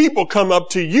be people come up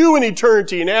to you in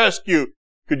eternity and ask you,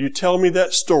 could you tell me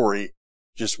that story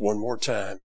just one more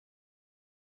time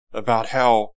about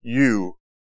how you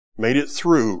made it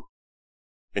through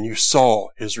and you saw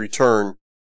his return?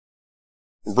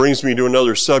 It brings me to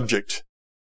another subject.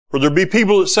 Where there be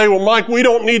people that say, well, Mike, we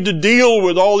don't need to deal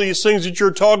with all these things that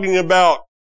you're talking about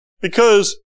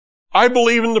because I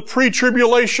believe in the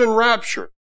pre-tribulation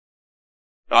rapture.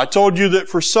 I told you that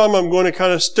for some I'm going to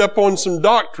kind of step on some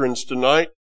doctrines tonight.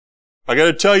 I got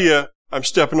to tell you, I'm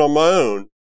stepping on my own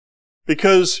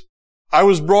because I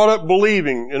was brought up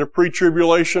believing in a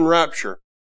pre-tribulation rapture.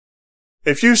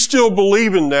 If you still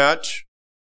believe in that,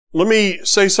 let me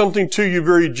say something to you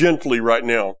very gently right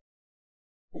now.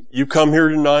 You come here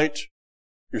tonight,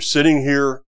 you're sitting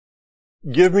here,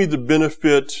 give me the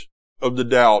benefit of the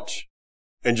doubt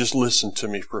and just listen to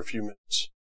me for a few minutes.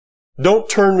 Don't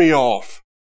turn me off.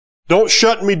 Don't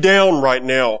shut me down right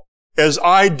now as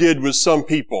I did with some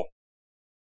people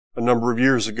a number of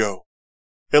years ago.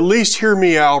 At least hear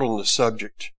me out on the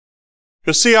subject.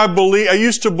 Because see, I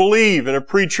used to believe in a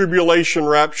pre-tribulation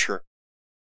rapture.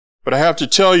 But I have to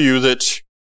tell you that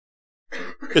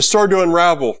it started to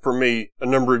unravel for me a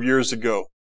number of years ago.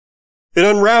 It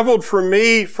unraveled for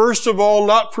me, first of all,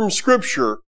 not from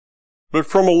Scripture, but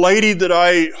from a lady that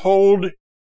I hold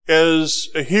as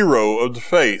a hero of the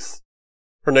faith.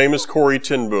 Her name is Corrie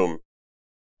ten Boom.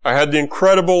 I had the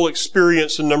incredible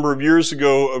experience a number of years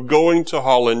ago of going to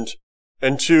Holland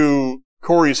and to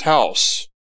Corrie's house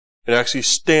and actually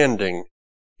standing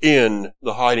in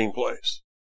the hiding place.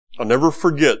 I'll never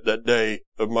forget that day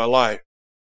of my life.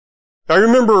 I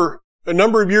remember a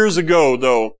number of years ago,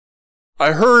 though,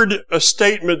 I heard a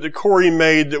statement that Corrie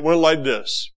made that went like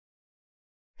this.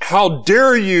 How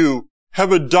dare you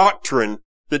have a doctrine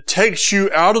that takes you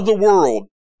out of the world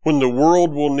when the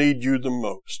world will need you the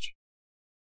most?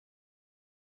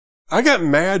 I got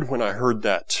mad when I heard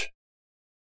that.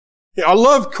 I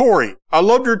love Corrie. I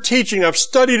loved her teaching. I've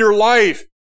studied her life.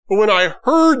 But when I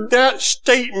heard that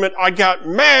statement, I got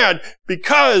mad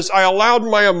because I allowed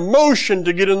my emotion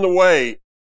to get in the way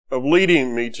of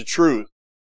leading me to truth.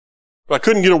 But I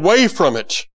couldn't get away from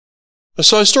it. And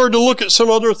so I started to look at some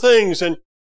other things, and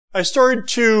I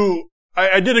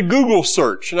did a Google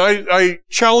search, and I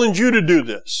challenge you to do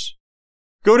this.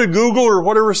 Go to Google or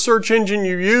whatever search engine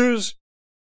you use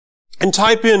and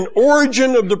type in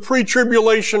origin of the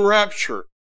pre-tribulation rapture.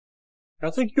 I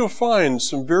think you'll find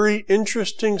some very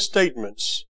interesting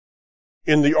statements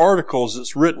in the articles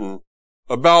that's written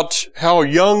about how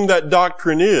young that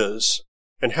doctrine is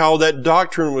and how that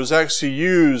doctrine was actually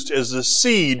used as the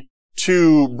seed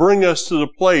to bring us to the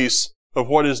place of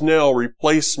what is now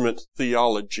replacement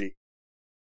theology.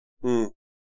 I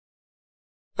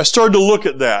started to look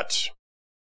at that.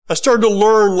 I started to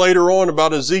learn later on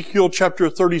about Ezekiel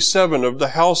chapter 37 of the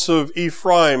house of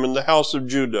Ephraim and the house of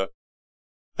Judah.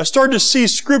 I started to see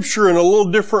Scripture in a little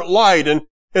different light, and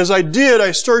as I did,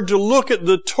 I started to look at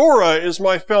the Torah as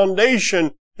my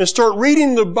foundation and start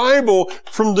reading the Bible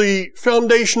from the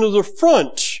foundation of the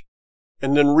front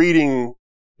and then reading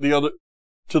the other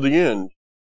to the end,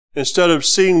 instead of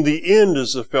seeing the end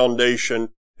as the foundation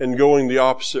and going the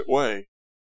opposite way.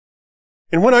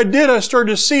 And when I did, I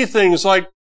started to see things like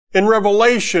in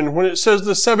Revelation when it says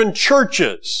the 7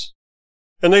 churches,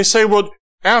 and they say, well,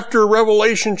 after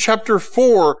Revelation chapter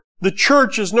 4, the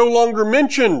church is no longer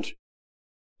mentioned.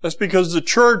 That's because the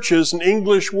church is an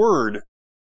English word.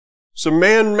 It's a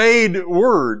man-made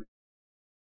word.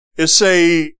 It's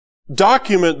a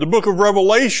document, the book of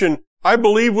Revelation, I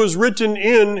believe was written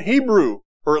in Hebrew,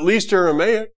 or at least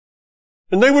Aramaic.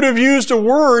 And they would have used a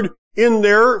word in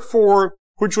there for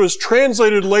which was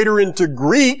translated later into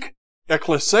Greek,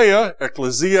 ecclesia,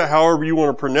 however you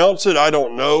want to pronounce it, I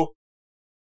don't know.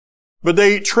 But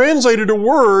they translated a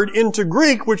word into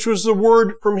Greek, which was the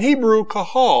word from Hebrew,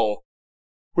 kahal,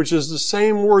 which is the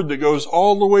same word that goes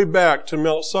all the way back to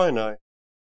Mount Sinai.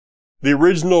 The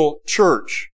original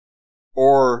church,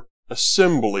 or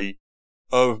assembly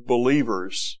of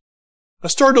believers. I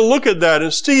started to look at that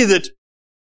and see that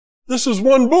this is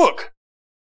one book,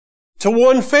 to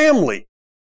one family,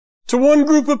 to one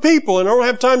group of people. And I don't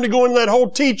have time to go into that whole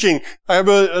teaching. I have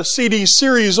a CD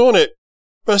series on it.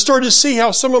 But I started to see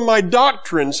how some of my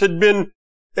doctrines had been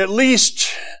at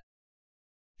least,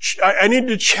 I needed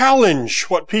to challenge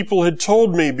what people had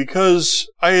told me because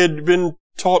I had been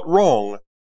taught wrong.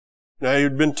 And I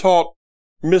had been taught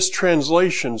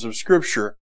mistranslations of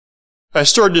Scripture. I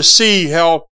started to see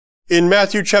how in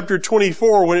Matthew chapter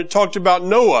 24, when it talked about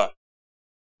Noah,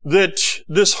 that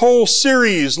this whole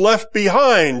series, Left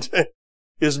Behind,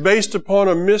 is based upon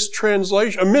a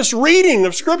mistranslation, a misreading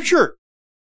of Scripture.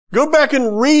 Go back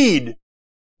and read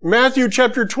Matthew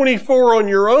chapter 24 on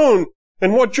your own,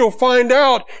 and what you'll find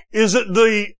out is that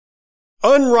the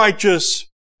unrighteous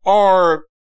are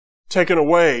taken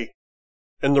away,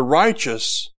 and the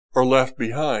righteous are left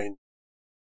behind.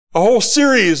 A whole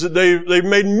series that they've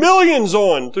made millions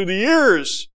on through the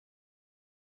years.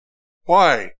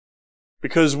 Why?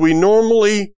 Because we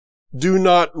normally do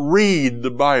not read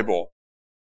the Bible.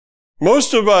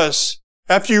 Most of us,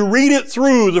 after you read it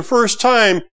through the first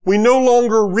time, we no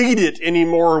longer read it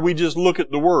anymore. We just look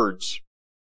at the words.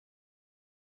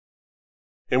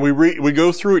 And we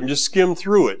go through it and just skim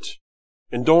through it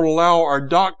and don't allow our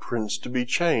doctrines to be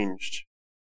changed.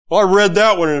 Well, I read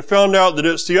that one and found out that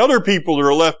it's the other people that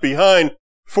are left behind,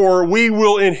 for we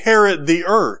will inherit the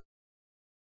earth.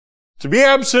 To be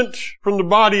absent from the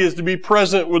body is to be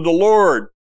present with the Lord.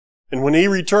 And when He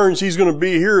returns, He's going to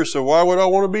be here, so why would I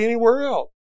want to be anywhere else?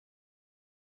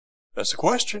 That's the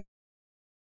question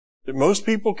that most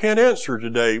people can't answer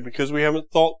today because we haven't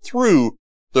thought through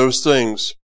those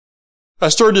things. I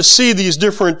started to see a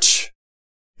different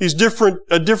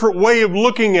way of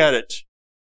looking at it.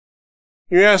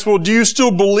 You ask, well, do you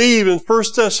still believe in 1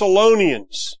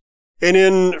 Thessalonians and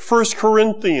in 1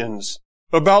 Corinthians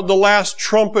about the last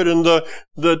trumpet and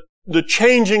the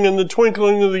changing and the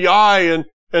twinkling of the eye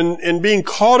and being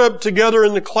caught up together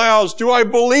in the clouds? Do I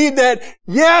believe that?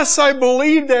 Yes, I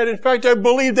believe that. In fact, I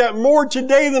believe that more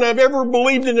today than I've ever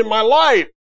believed it in my life.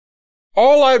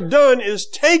 All I've done is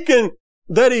taken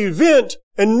that event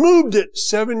and moved it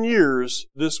 7 years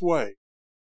this way.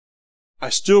 I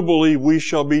still believe we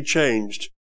shall be changed.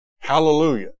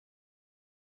 Hallelujah.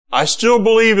 I still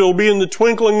believe it'll be in the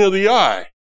twinkling of the eye,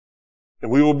 and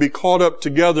we will be caught up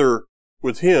together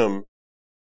with Him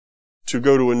to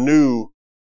go to a new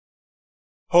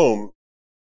home,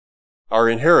 our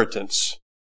inheritance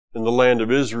in the land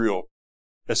of Israel,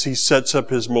 as He sets up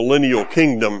His millennial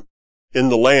kingdom in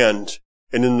the land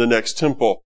and in the next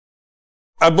temple.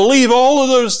 I believe all of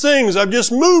those things. I've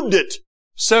just moved it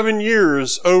 7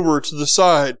 years over to the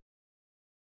side.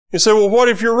 You say, well, what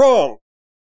if you're wrong?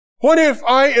 What if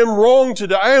I am wrong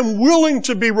today? I am willing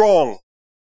to be wrong.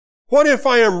 What if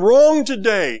I am wrong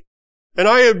today and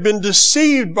I have been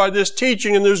deceived by this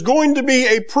teaching and there's going to be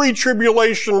a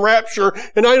pre-tribulation rapture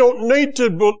and I don't need to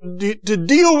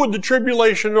deal with the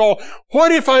tribulation at all?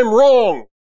 What if I'm wrong?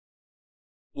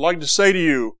 I'd like to say to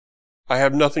you, I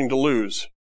have nothing to lose.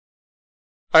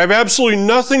 I have absolutely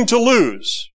nothing to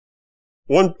lose.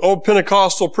 One old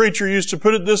Pentecostal preacher used to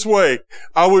put it this way: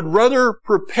 I would rather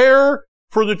prepare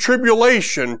for the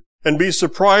tribulation and be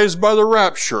surprised by the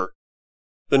rapture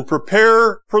than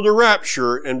prepare for the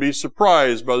rapture and be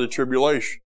surprised by the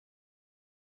tribulation.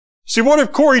 See, what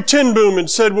if Corrie ten Boom had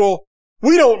said, well,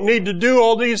 we don't need to do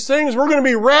all these things. We're going to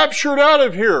be raptured out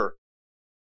of here.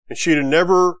 And she'd have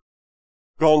never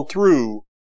gone through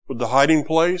with the hiding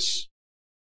place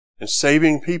and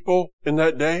saving people in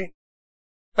that day.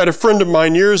 I had a friend of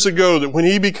mine years ago that when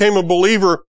he became a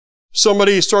believer,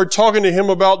 somebody started talking to him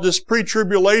about this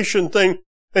pre-tribulation thing,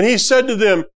 and he said to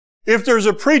them, if there's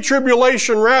a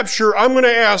pre-tribulation rapture, I'm going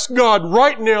to ask God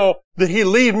right now that He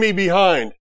leave me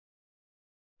behind.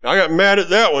 I got mad at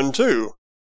that one too.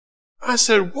 I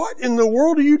said, what in the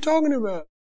world are you talking about?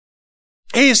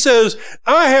 He says,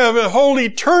 I have a whole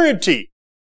eternity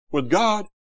with God,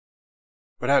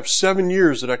 but I have 7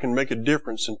 years that I can make a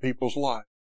difference in people's lives.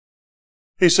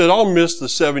 He said, I'll miss the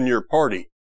 7-year party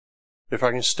if I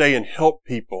can stay and help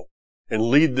people and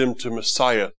lead them to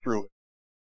Messiah through it.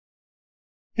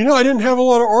 You know, I didn't have a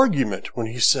lot of argument when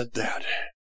he said that.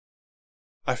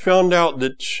 I found out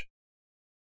that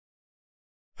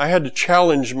I had to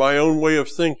challenge my own way of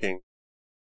thinking.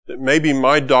 that maybe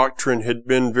my doctrine had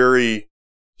been very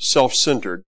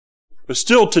self-centered. But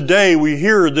still today we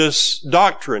hear this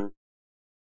doctrine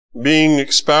being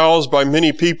espoused by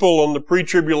many people on the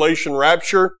pre-tribulation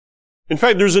rapture. In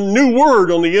fact, there's a new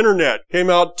word on the internet, came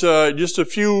out just a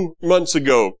few months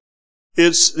ago.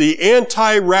 It's the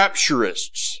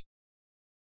anti-rapturists.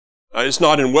 It's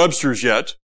not in Webster's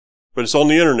yet, but it's on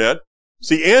the internet. It's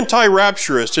the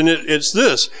anti-rapturist, and it's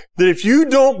this, that if you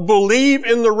don't believe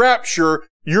in the rapture,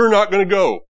 you're not going to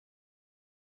go.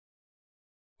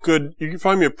 You can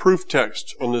find me a proof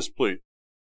text on this, please.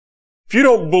 If you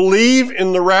don't believe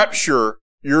in the rapture,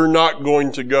 you're not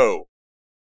going to go.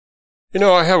 You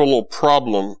know, I have a little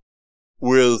problem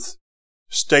with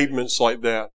statements like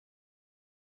that,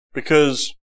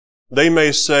 because they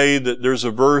may say that there's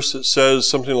a verse that says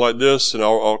something like this, and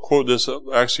I'll quote this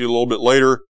actually a little bit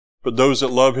later, but those that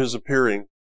love His appearing.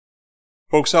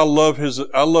 Folks, I love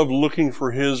looking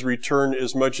for His return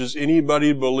as much as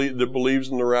anybody that believes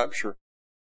in the rapture.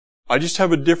 I just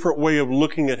have a different way of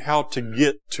looking at how to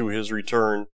get to His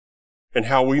return and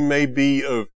how we may be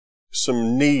of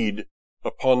some need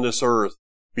upon this earth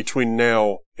between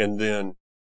now and then.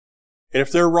 And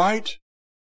if they're right,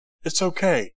 it's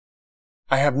okay.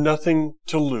 I have nothing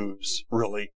to lose,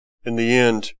 really, in the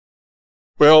end.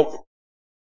 Well,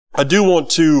 I do want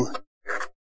to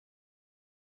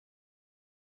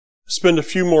spend a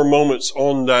few more moments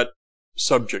on that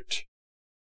subject,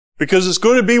 because it's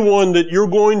going to be one that you're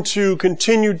going to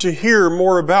continue to hear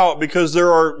more about, because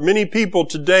there are many people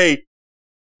today,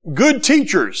 good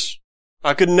teachers.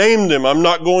 I could name them. I'm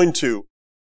not going to.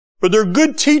 But there are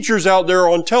good teachers out there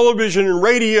on television and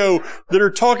radio that are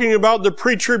talking about the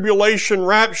pre-tribulation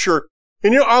rapture.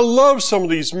 And I love some of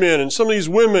these men and some of these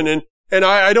women, and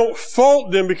I don't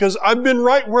fault them because I've been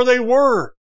right where they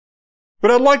were. But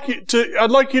I'd like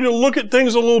you to look at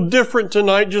things a little different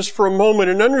tonight just for a moment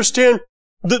and understand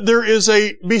that there is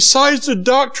besides the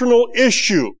doctrinal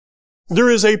issue,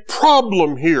 there is a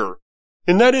problem here.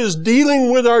 And that is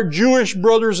dealing with our Jewish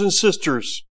brothers and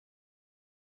sisters.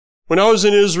 When I was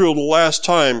in Israel the last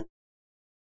time,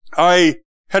 I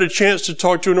had a chance to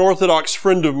talk to an Orthodox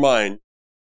friend of mine.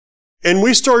 And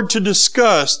we started to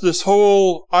discuss this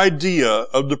whole idea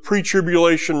of the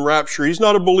pre-tribulation rapture. He's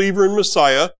not a believer in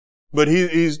Messiah, but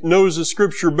he knows the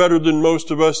Scripture better than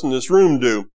most of us in this room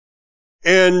do.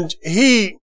 And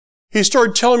he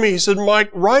started telling me, he said, Mike,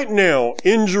 right now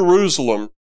in Jerusalem,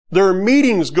 there are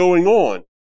meetings going on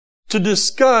to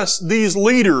discuss these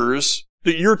leaders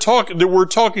that we're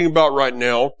talking about right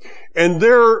now and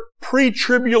their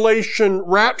pre-tribulation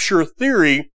rapture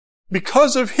theory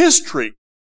because of history.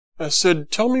 I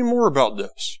said, tell me more about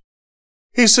this.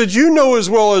 He said, you know as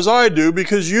well as I do,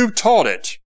 because you've taught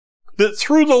it, that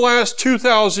through the last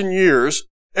 2,000 years,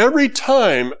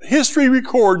 history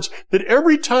records that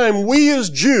every time we as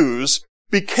Jews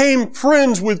became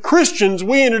friends with Christians,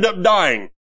 we ended up dying.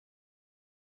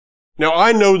 Now,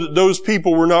 I know that those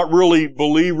people were not really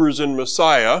believers in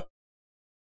Messiah,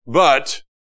 but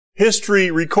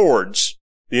history records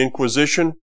the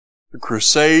Inquisition, the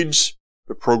Crusades,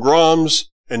 the pogroms,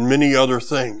 and many other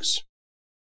things.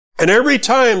 And every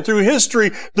time through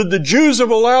history that the Jews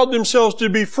have allowed themselves to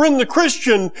befriend the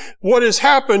Christian, what has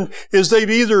happened is they've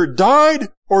either died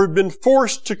or have been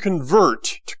forced to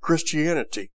convert to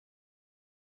Christianity.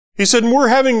 He said, we're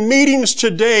having meetings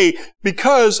today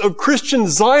because of Christian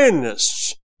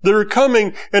Zionists that are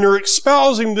coming and are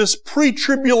espousing this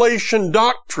pre-tribulation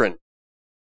doctrine.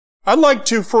 I'd like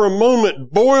to, for a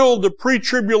moment, boil the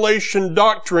pre-tribulation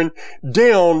doctrine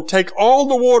down, take all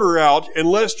the water out, and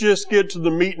let's just get to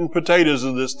the meat and potatoes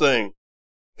of this thing.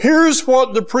 Here's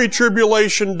what the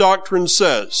pre-tribulation doctrine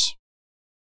says.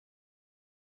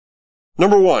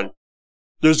 Number one,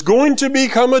 there's going to be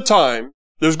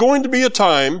a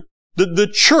time that the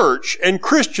church and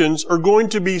Christians are going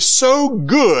to be so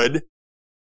good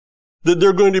that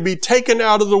they're going to be taken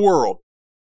out of the world.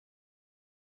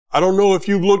 I don't know if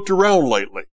you've looked around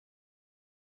lately,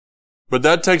 but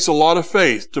that takes a lot of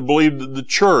faith to believe that the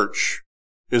church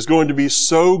is going to be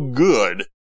so good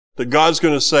that God's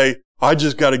going to say, I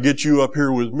just got to get you up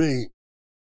here with me.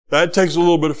 That takes a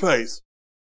little bit of faith.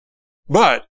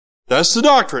 But that's the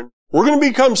doctrine. We're going to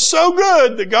become so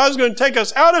good that God's going to take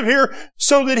us out of here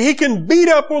so that He can beat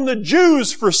up on the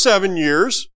Jews for 7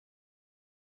 years.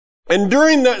 And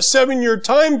during that 7-year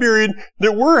time period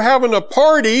that we're having a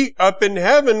party up in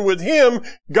heaven with Him,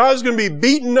 God's going to be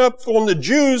beating up on the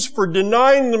Jews for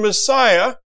denying the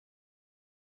Messiah.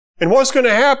 And what's going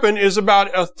to happen is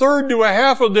about a third to a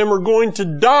half of them are going to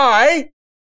die,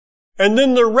 and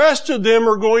then the rest of them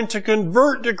are going to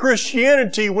convert to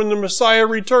Christianity when the Messiah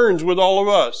returns with all of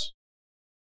us.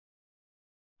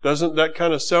 Doesn't that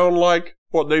kind of sound like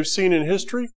what they've seen in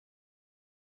history?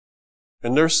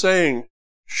 And they're saying,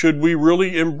 should we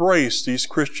really embrace these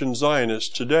Christian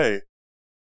Zionists today?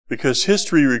 Because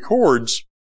history records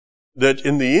that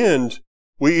in the end,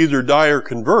 we either die or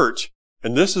convert,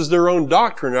 and this is their own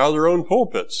doctrine out of their own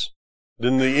pulpits.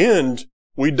 In the end,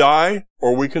 we die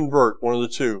or we convert, one of the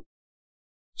two.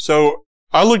 So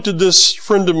I looked at this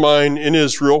friend of mine in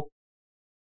Israel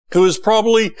who has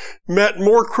probably met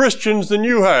more Christians than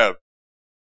you have.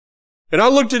 And I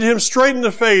looked at him straight in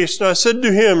the face and I said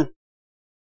to him,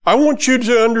 I want you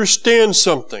to understand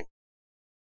something.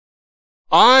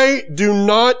 I do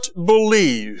not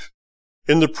believe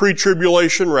in the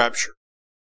pre-tribulation rapture.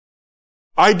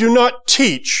 I do not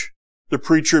teach the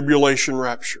pre-tribulation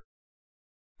rapture.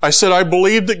 I said, I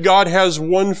believe that God has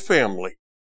one family.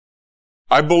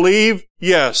 I believe,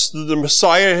 yes, that the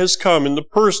Messiah has come in the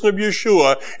person of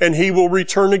Yeshua and He will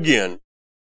return again.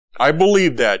 I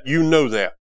believe that. You know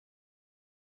that.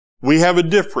 We have a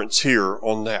difference here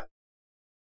on that.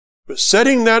 But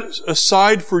setting that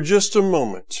aside for just a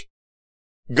moment,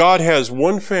 God has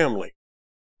one family,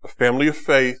 a family of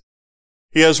faith.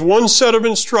 He has one set of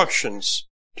instructions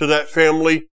to that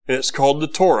family, and it's called the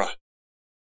Torah.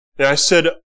 And I said,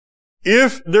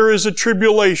 if there is a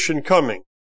tribulation coming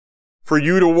for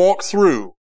you to walk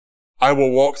through, I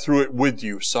will walk through it with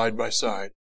you side by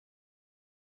side.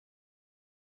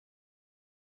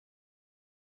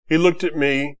 He looked at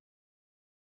me.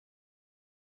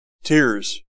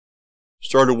 Tears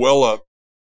started to well up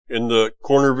in the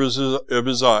corner of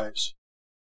his eyes.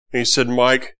 And he said,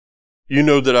 Mike, you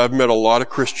know that I've met a lot of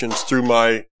Christians through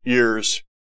my years.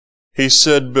 He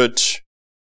said, but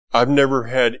I've never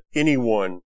had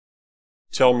anyone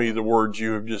tell me the words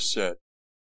you have just said,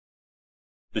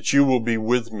 that you will be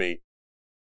with me.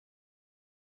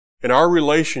 And our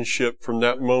relationship from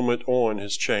that moment on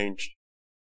has changed.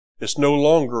 It's no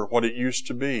longer what it used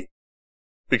to be.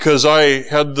 Because I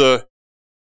had the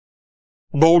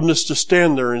boldness to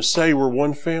stand there and say we're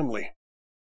one family.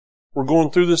 We're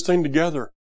going through this thing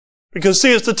together. Because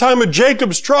see, it's the time of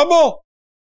Jacob's trouble.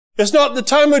 It's not the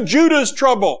time of Judah's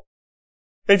trouble.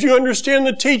 If you understand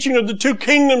the teaching of the two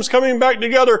kingdoms coming back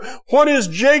together, what is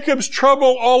Jacob's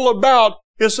trouble all about?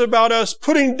 It's about us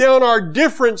putting down our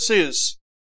differences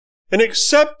and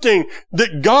accepting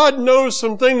that God knows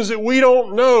some things that we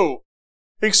don't know.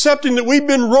 Accepting that we've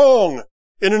been wrong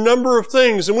in a number of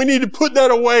things, and we need to put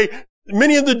that away.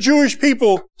 Many of the Jewish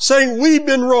people saying we've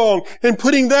been wrong and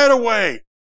putting that away.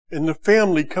 And the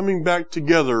family coming back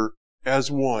together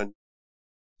as one.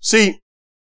 See,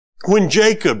 when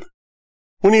Jacob,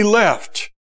 when he left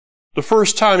the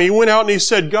first time, he went out and he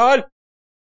said, God,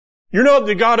 you're not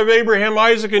the God of Abraham,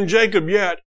 Isaac, and Jacob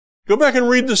yet. Go back and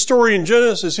read the story in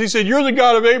Genesis. He said, you're the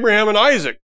God of Abraham and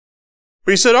Isaac.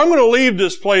 But he said, I'm going to leave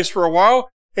this place for a while.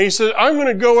 And he said, I'm going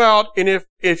to go out, and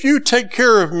if you take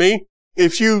care of me,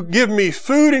 if you give me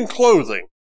food and clothing,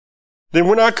 then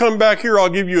when I come back here, I'll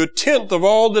give you 1/10 of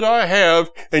all that I have,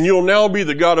 and you'll now be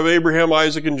the God of Abraham,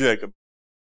 Isaac, and Jacob.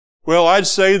 Well, I'd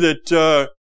say that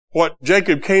what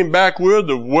Jacob came back with,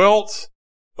 the wealth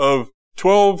of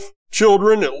 12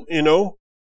 children,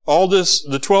 all this,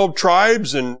 the 12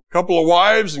 tribes and a couple of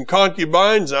wives and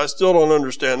concubines, I still don't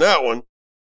understand that one.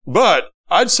 But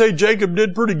I'd say Jacob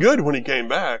did pretty good when he came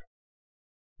back.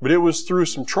 But it was through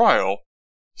some trial.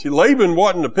 See, Laban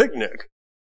wasn't a picnic.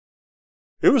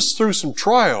 It was through some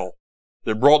trial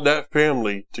that brought that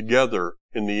family together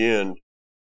in the end.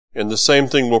 And the same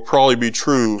thing will probably be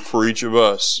true for each of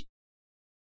us.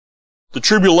 The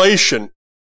tribulation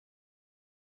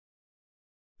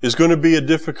is going to be a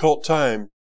difficult time,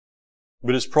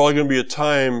 but it's probably going to be a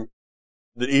time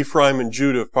that Ephraim and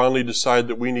Judah finally decide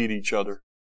that we need each other.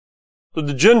 That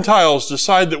the Gentiles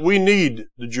decide that we need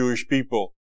the Jewish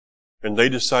people, and they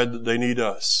decide that they need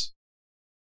us.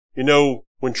 You know,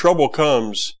 when trouble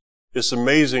comes, it's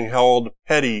amazing how all the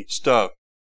petty stuff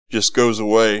just goes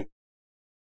away.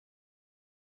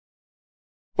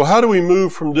 Well, how do we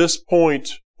move from this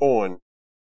point on?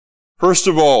 First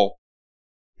of all,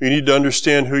 you need to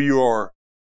understand who you are.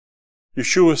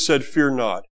 Yeshua said, fear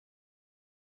not.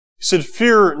 He said,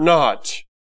 fear not.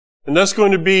 And that's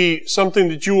going to be something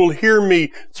that you will hear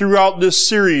me throughout this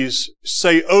series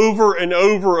say over and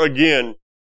over again.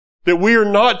 That we are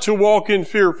not to walk in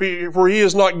fear, for He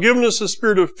has not given us a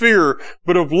spirit of fear,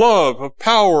 but of love, of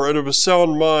power, and of a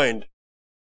sound mind.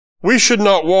 We should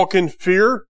not walk in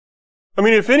fear. I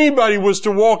mean, if anybody was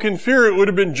to walk in fear, it would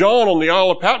have been John on the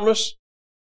Isle of Patmos.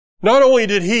 Not only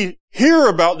did he hear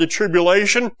about the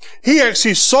tribulation, he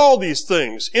actually saw these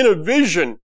things in a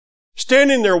vision,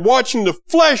 standing there watching the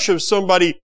flesh of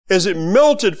somebody as it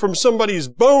melted from somebody's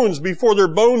bones before their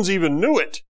bones even knew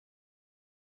it.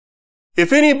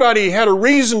 If anybody had a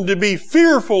reason to be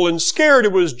fearful and scared,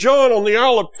 it was John on the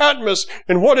Isle of Patmos.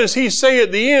 And what does he say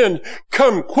at the end?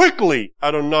 Come quickly,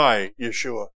 Adonai,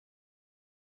 Yeshua.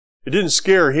 It didn't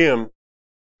scare him.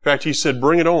 In fact, he said,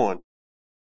 bring it on.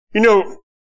 You know,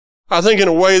 I think in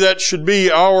a way that should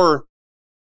be our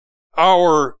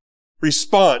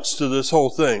response to this whole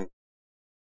thing.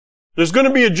 There's going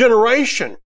to be a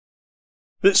generation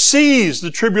that sees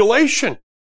the tribulation.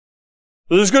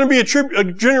 There's going to be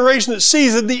a generation that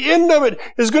sees at the end of it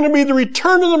is going to be the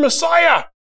return of the Messiah.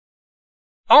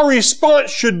 Our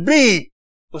response should be,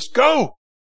 let's go.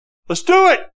 Let's do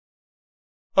it.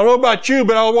 I don't know about you,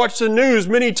 but I'll watch the news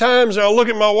many times and I'll look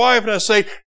at my wife and I say,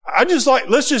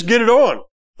 let's just get it on.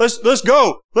 Let's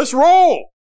go. Let's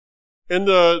roll. And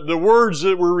the words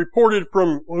that were reported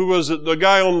from, who was it? The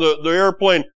guy on the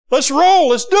airplane. Let's roll.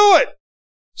 Let's do it.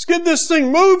 Let's get this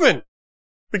thing moving.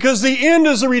 Because the end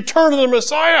is the return of the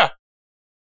Messiah.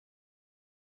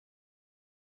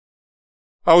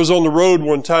 I was on the road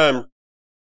one time.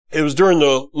 It was during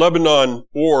the Lebanon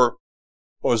war.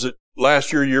 What was it?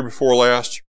 Last year before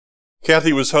last.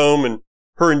 Kathy was home and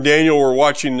her and Daniel were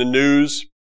watching the news.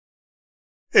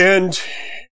 And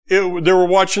they were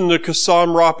watching the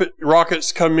Qassam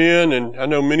rockets come in. And I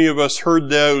know many of us heard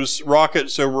those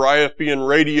rockets over IFBN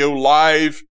radio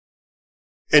live.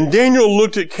 And Daniel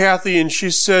looked at Kathy and he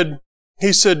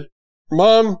said,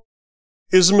 Mom,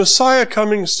 is the Messiah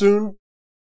coming soon?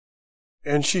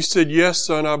 And she said, yes,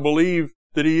 son, I believe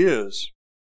that he is.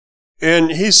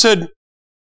 And he said,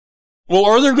 well,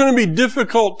 are there going to be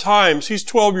difficult times? He's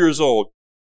 12 years old.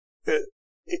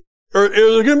 Are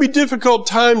there going to be difficult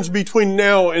times between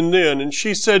now and then? And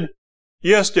she said,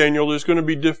 yes, Daniel, there's going to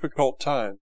be difficult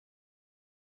times.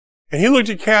 And he looked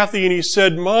at Kathy and he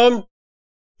said, Mom,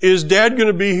 is Dad going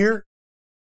to be here?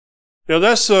 Now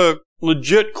that's a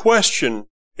legit question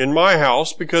in my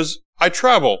house because I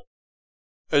travel,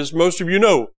 as most of you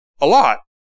know, a lot.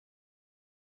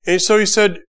 And so he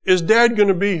said, is Dad going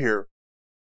to be here?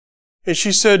 And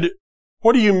she said,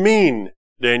 what do you mean,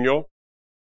 Daniel?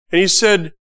 And he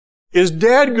said, is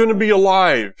Dad going to be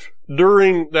alive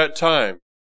during that time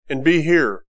and be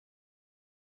here?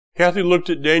 Kathy looked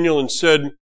at Daniel and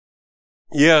said,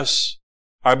 yes,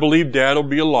 I believe Dad will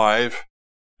be alive,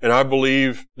 and I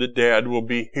believe that Dad will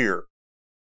be here.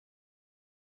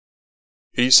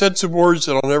 He said some words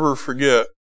that I'll never forget.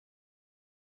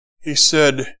 He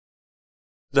said,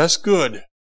 that's good,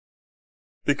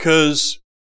 because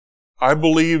I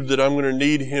believe that I'm going to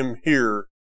need him here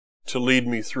to lead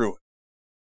me through it.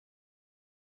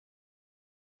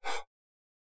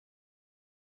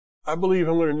 I believe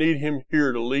I'm going to need him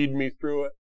here to lead me through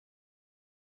it.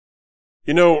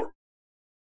 You know,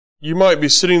 you might be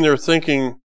sitting there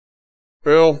thinking,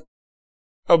 well,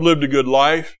 I've lived a good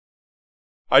life.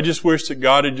 I just wish that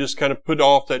God had just kind of put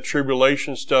off that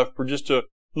tribulation stuff for just a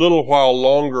little while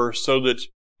longer so that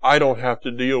I don't have to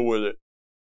deal with it.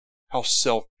 How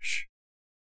selfish.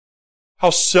 How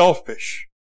selfish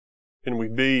can we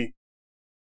be?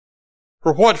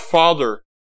 For what father,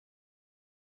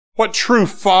 what true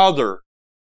father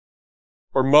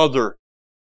or mother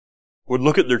would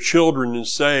look at their children and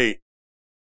say,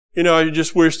 you know, I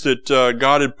just wish that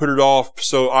God had put it off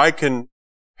so I can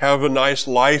have a nice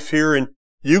life here and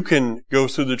you can go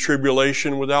through the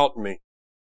tribulation without me.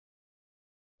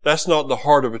 That's not the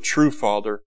heart of a true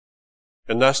father,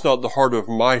 and that's not the heart of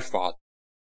my Father.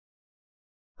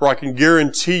 For I can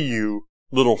guarantee you,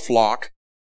 little flock,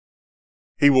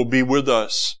 He will be with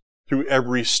us through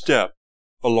every step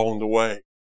along the way.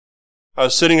 I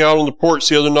was sitting out on the porch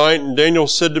the other night, and Daniel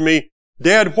said to me,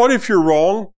 Dad, what if you're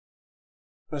wrong?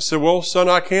 I said, well, son,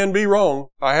 I can be wrong.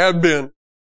 I have been.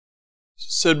 He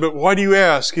said, but why do you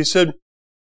ask? He said,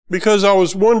 because I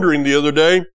was wondering the other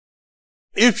day,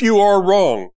 if you are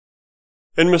wrong,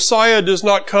 and Messiah does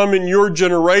not come in your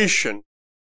generation,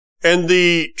 and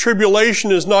the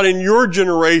tribulation is not in your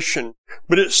generation,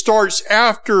 but it starts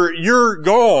after you're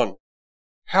gone,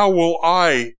 how will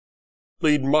I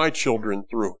lead my children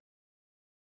through it?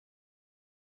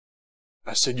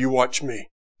 I said, you watch me.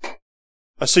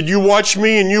 I said, you watch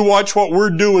me and you watch what we're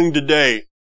doing today.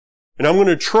 And I'm going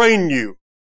to train you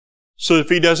so if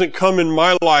He doesn't come in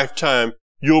my lifetime,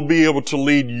 you'll be able to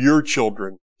lead your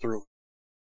children through it.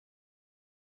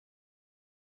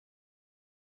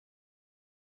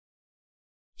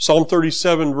 Psalm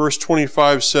 37 verse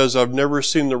 25 says, I've never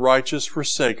seen the righteous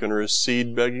forsaken or his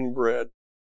seed begging bread.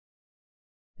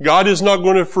 God is not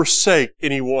going to forsake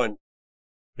anyone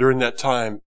during that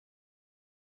time.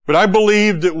 But I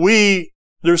believe that we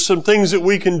there's some things that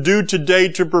we can do today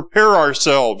to prepare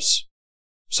ourselves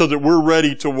so that we're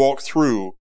ready to walk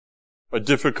through a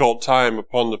difficult time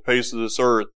upon the face of this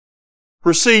earth.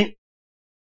 For see,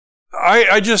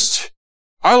 I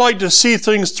like to see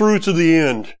things through to the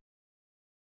end.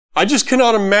 I just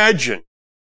cannot imagine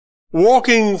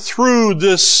walking through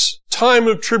this time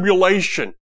of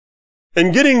tribulation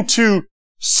and getting to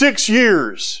 6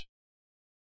 years,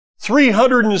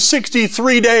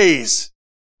 363 days,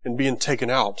 and being taken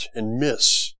out and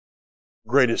miss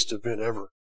greatest event ever.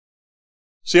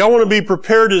 See, I want to be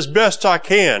prepared as best I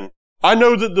can. I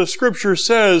know that the Scripture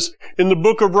says in the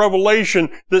book of Revelation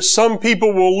that some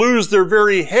people will lose their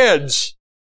very heads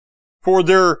for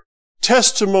their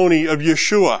testimony of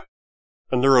Yeshua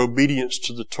and their obedience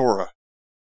to the Torah.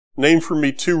 Name for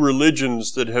me 2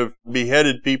 religions that have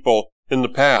beheaded people in the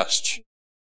past: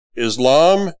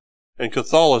 Islam and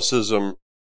Catholicism.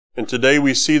 And today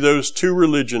we see those 2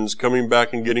 religions coming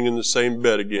back and getting in the same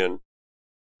bed again.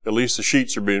 At least the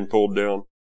sheets are being pulled down.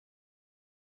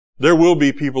 There will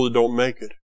be people that don't make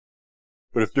it.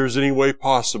 But if there's any way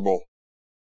possible,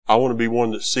 I want to be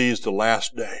one that sees the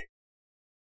last day.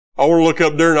 I want to look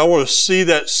up there and I want to see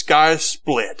that sky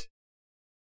split.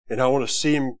 And I want to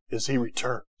see Him as He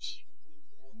returns.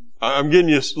 I'm getting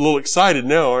you a little excited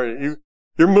now, aren't you?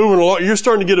 You're moving along. You're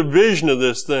starting to get a vision of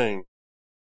this thing.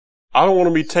 I don't want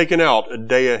to be taken out a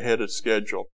day ahead of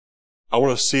schedule. I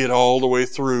want to see it all the way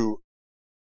through.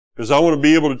 Because I want to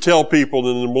be able to tell people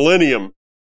in the millennium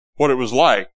what it was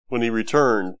like when He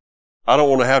returned. I don't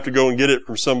want to have to go and get it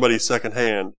from somebody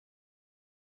secondhand.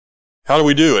 How do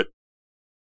we do it?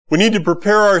 We need to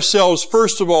prepare ourselves,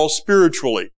 first of all,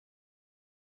 spiritually.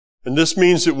 And this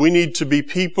means that we need to be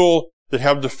people that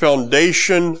have the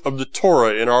foundation of the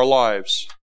Torah in our lives.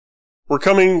 We're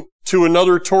coming to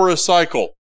another Torah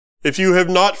cycle. If you have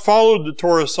not followed the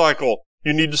Torah cycle,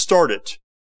 you need to start it.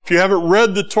 If you haven't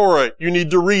read the Torah, you need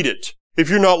to read it. If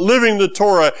you're not living the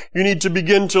Torah, you need to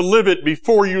begin to live it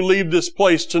before you leave this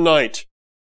place tonight.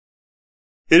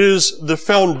 It is the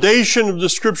foundation of the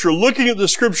Scripture. Looking at the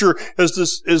Scripture as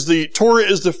the Torah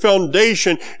is the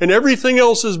foundation, and everything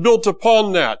else is built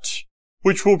upon that,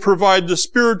 which will provide the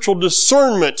spiritual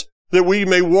discernment that we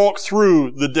may walk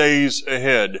through the days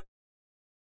ahead.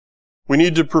 We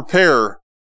need to prepare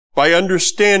by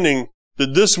understanding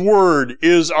that this Word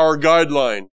is our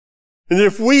guideline. And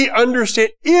if we understand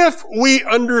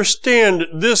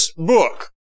this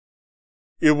book,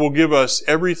 it will give us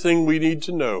everything we need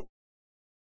to know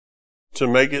to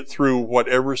make it through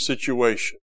whatever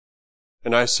situation.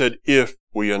 And I said, if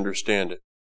we understand it.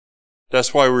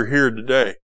 That's why we're here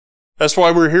today. That's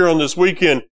why we're here on this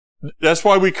weekend. That's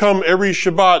why we come every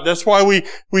Shabbat. That's why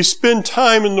we spend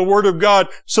time in the Word of God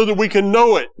so that we can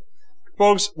know it.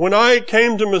 Folks, when I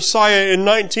came to Messiah in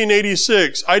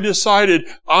 1986, I decided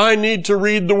I need to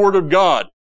read the Word of God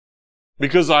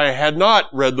because I had not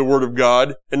read the Word of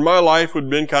God and my life would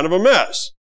have been kind of a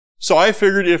mess. So I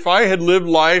figured if I had lived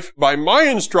life by my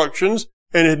instructions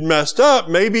and had messed up,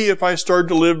 maybe if I started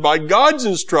to live by God's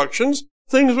instructions,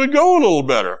 things would go a little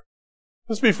better.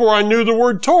 This is before I knew the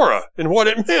word Torah and what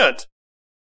it meant.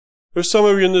 There's some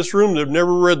of you in this room that have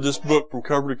never read this book from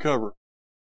cover to cover.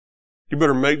 You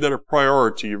better make that a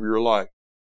priority of your life.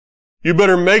 You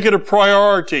better make it a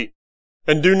priority.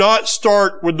 And do not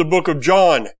start with the book of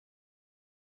John.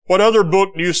 What other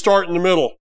book do you start in the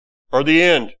middle or the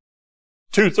end?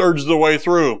 2/3 of the way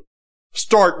through.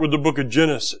 Start with the book of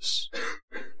Genesis.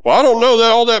 Well, I don't know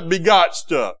all that begot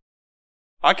stuff.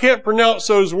 I can't pronounce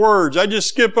those words. I just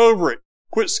skip over it.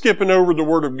 Quit skipping over the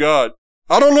Word of God.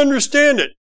 I don't understand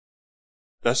it.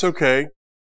 That's okay.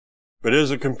 But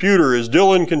as a computer, as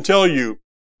Dylan can tell you,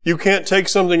 you can't take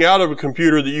something out of a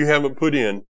computer that you haven't put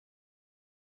in.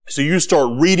 So you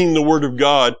start reading the Word of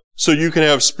God so you can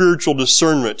have spiritual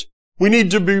discernment. We need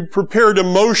to be prepared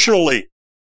emotionally.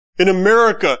 In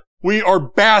America, we are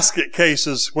basket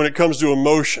cases when it comes to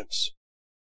emotions.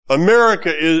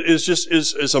 America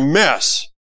is a mess.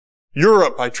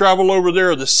 Europe, I travel over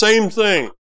there, the same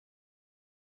thing.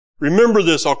 Remember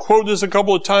this, I'll quote this a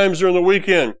couple of times during the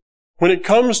weekend. When it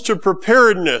comes to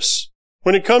preparedness,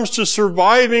 when it comes to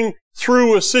surviving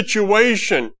through a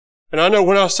situation, and I know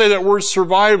when I say that word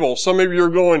survival, some of you are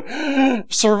going,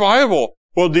 survival.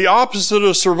 Well, the opposite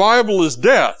of survival is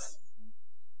death.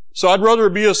 So I'd rather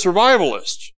be a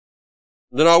survivalist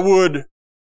than I would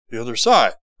the other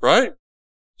side, right?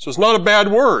 So it's not a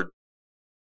bad word.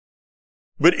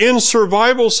 But in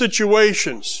survival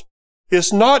situations,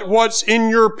 it's not what's in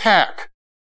your pack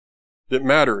that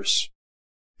matters.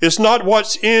 It's not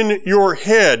what's in your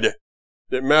head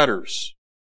that matters.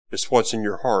 It's what's in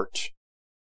your heart.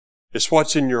 It's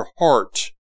what's in your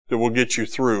heart that will get you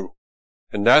through.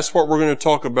 And that's what we're going to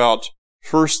talk about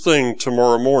first thing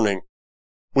tomorrow morning.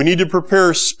 We need to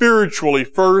prepare spiritually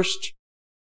first,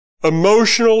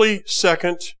 emotionally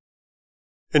second,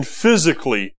 and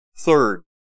physically third.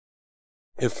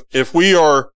 If we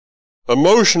are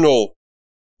emotional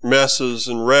messes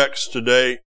and wrecks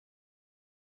today,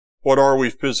 what are we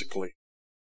physically?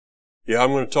 Yeah,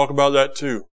 I'm going to talk about that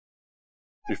too.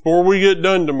 Before we get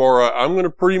done tomorrow, I'm going to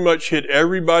pretty much hit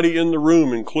everybody in the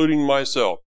room, including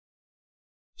myself.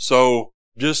 So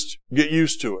just get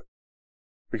used to it.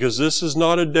 Because this is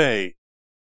not a day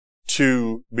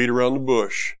to beat around the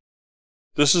bush.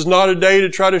 This is not a day to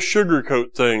try to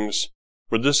sugarcoat things,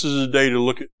 but this is a day to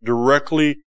look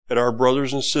directly at our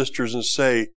brothers and sisters and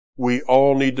say, we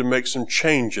all need to make some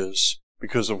changes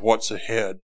because of what's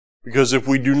ahead. Because if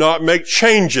we do not make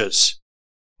changes,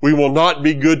 we will not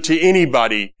be good to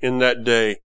anybody in that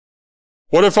day.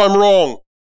 What if I'm wrong?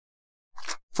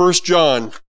 1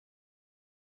 John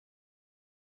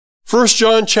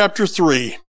chapter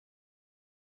 3.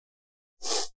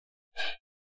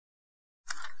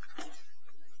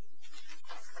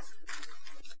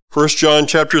 1 John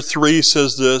chapter 3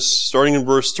 says this, starting in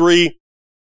verse 3,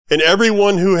 "And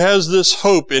everyone who has this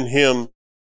hope in him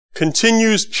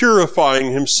continues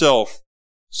purifying himself,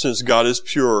 since God is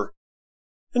pure."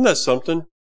 Isn't that something?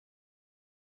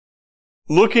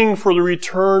 Looking for the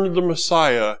return of the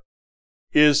Messiah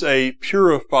is a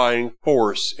purifying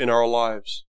force in our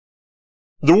lives.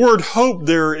 The word hope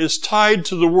there is tied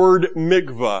to the word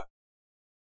mikvah,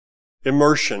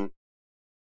 immersion,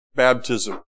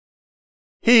 baptism.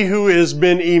 He who has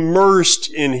been immersed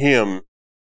in him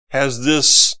has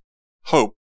this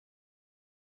hope,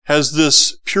 has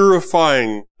this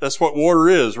purifying, that's what water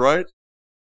is, right?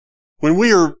 When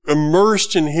we are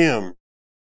immersed in him,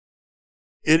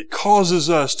 it causes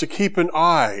us to keep an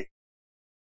eye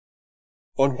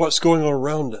on what's going on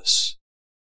around us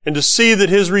and to see that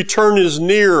his return is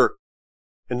near,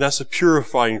 and that's a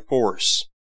purifying force.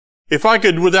 If I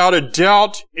could, without a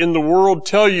doubt in the world,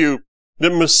 tell you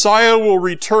that Messiah will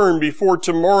return before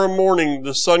tomorrow morning,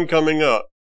 the sun coming up,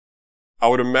 I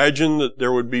would imagine that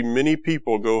there would be many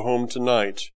people go home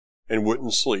tonight and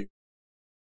wouldn't sleep.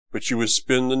 But you would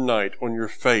spend the night on your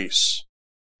face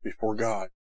before God.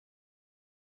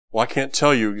 Well, I can't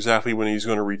tell you exactly when he's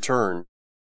going to return,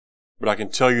 but I can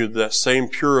tell you that same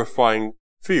purifying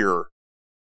fear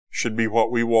should be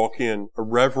what we walk in. A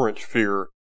reverent fear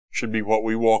should be what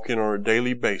we walk in on a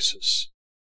daily basis,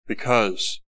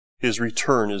 because his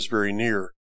return is very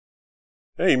near.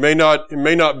 Hey, it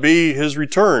may not be his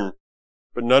return,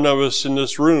 but none of us in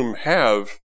this room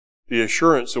have the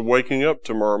assurance of waking up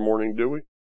tomorrow morning, do we?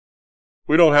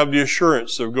 We don't have the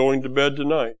assurance of going to bed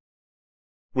tonight.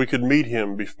 We could meet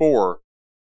him before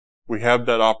we have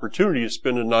that opportunity to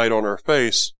spend a night on our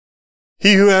face.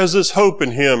 He who has this hope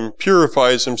in him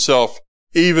purifies himself,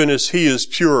 even as he is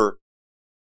pure.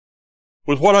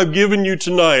 With what I've given you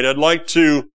tonight, I'd like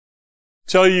to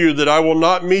tell you that I will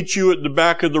not meet you at the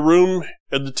back of the room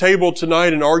at the table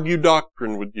tonight and argue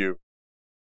doctrine with you.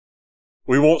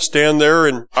 We won't stand there,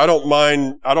 and I don't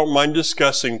mind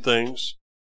discussing things.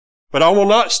 But I will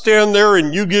not stand there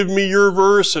and you give me your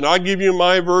verse and I give you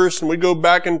my verse and we go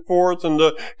back and forth and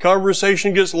the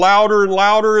conversation gets louder and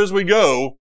louder as we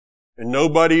go and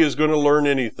nobody is going to learn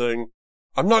anything.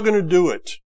 I'm not going to do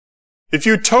it. If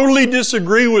you totally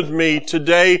disagree with me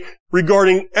today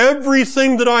regarding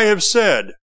everything that I have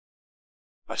said,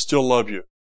 I still love you.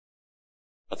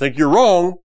 I think you're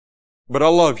wrong, but I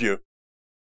love you.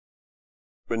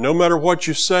 But no matter what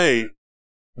you say,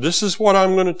 this is what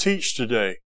I'm going to teach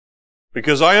today.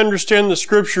 Because I understand the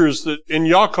scriptures that in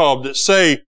Yaakov that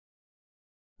say,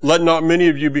 let not many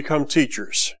of you become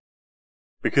teachers,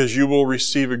 because you will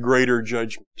receive a greater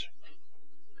judgment.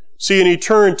 See, in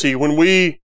eternity, when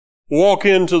we walk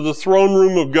into the throne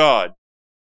room of God,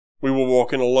 we will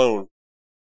walk in alone.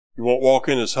 We won't walk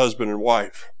in as husband and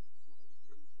wife.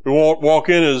 We won't walk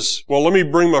in as, well, let me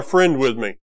bring my friend with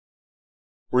me.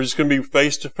 We're just going to be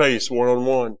face to face,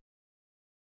 one-on-one.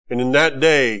 And in that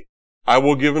day, I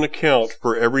will give an account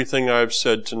for everything I have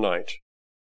said tonight.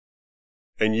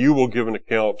 And you will give an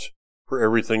account for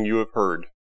everything you have heard.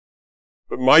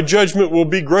 But my judgment will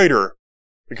be greater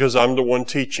because I'm the one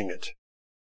teaching it.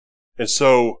 And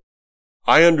so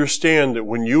I understand that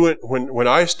when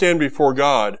I stand before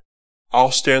God,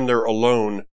 I'll stand there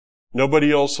alone.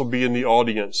 Nobody else will be in the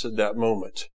audience at that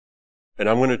moment. And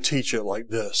I'm going to teach it like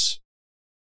this.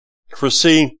 For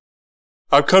see,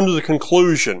 I've come to the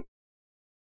conclusion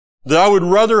that I would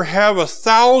rather have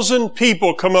 1,000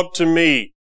 people come up to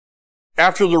me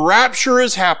after the rapture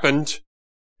has happened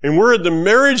and we're at the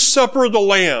marriage supper of the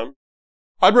Lamb.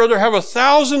 I'd rather have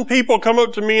 1,000 people come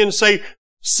up to me and say,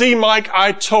 "See, Mike,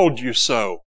 I told you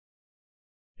so."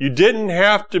 You didn't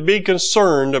have to be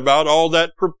concerned about all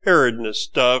that preparedness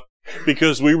stuff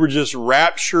because we were just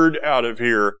raptured out of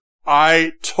here.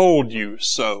 I told you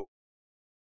so.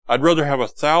 I'd rather have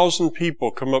 1,000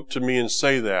 people come up to me and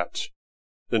say that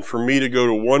than for me to go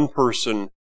to one person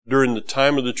during the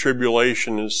time of the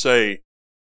tribulation and say,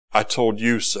 "I told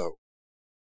you so."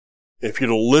 If you'd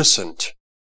have listened,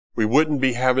 we wouldn't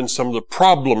be having some of the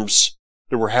problems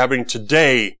that we're having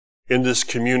today in this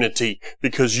community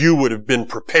because you would have been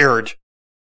prepared.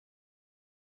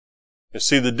 You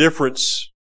see, the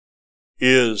difference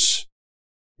is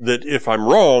that if I'm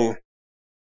wrong,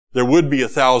 there would be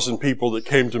 1,000 people that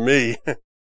came to me.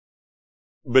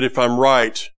 But if I'm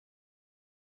right,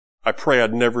 I pray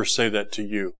I'd never say that to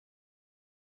you.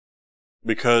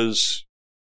 Because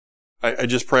I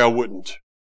just pray I wouldn't.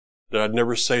 That I'd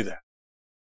never say that.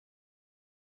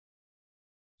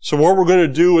 So what we're going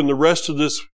to do in the rest of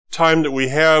this time that we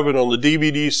have and on the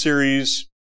DVD series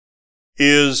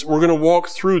is we're going to walk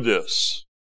through this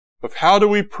of how do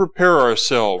we prepare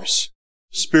ourselves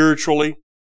spiritually,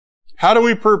 how do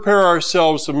we prepare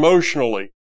ourselves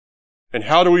emotionally, and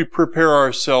how do we prepare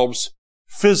ourselves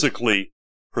physically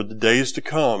for the days to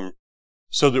come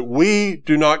so that we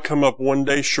do not come up one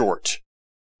day short.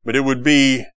 But it would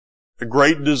be a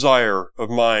great desire of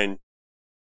mine.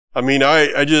 I mean,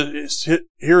 I just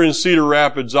here in Cedar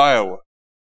Rapids, Iowa,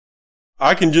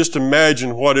 I can just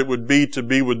imagine what it would be to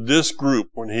be with this group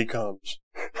when he comes.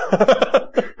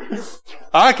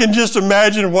 I can just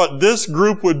imagine what this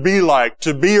group would be like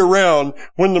to be around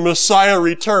when the Messiah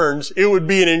returns. It would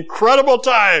be an incredible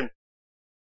time.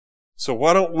 So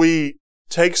why don't we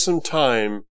take some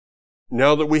time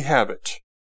now that we have it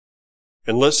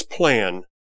and let's plan.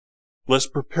 Let's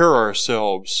prepare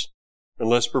ourselves and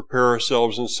let's prepare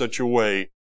ourselves in such a way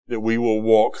that we will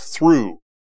walk through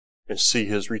and see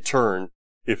His return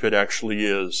if it actually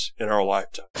is in our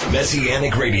lifetime.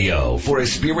 Messianic Radio for a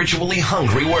spiritually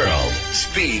hungry world.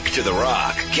 Speak to the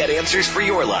rock. Get answers for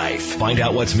your life. Find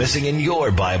out what's missing in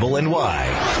your Bible and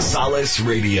why. Solace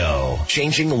Radio.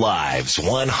 Changing lives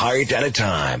one heart at a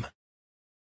time.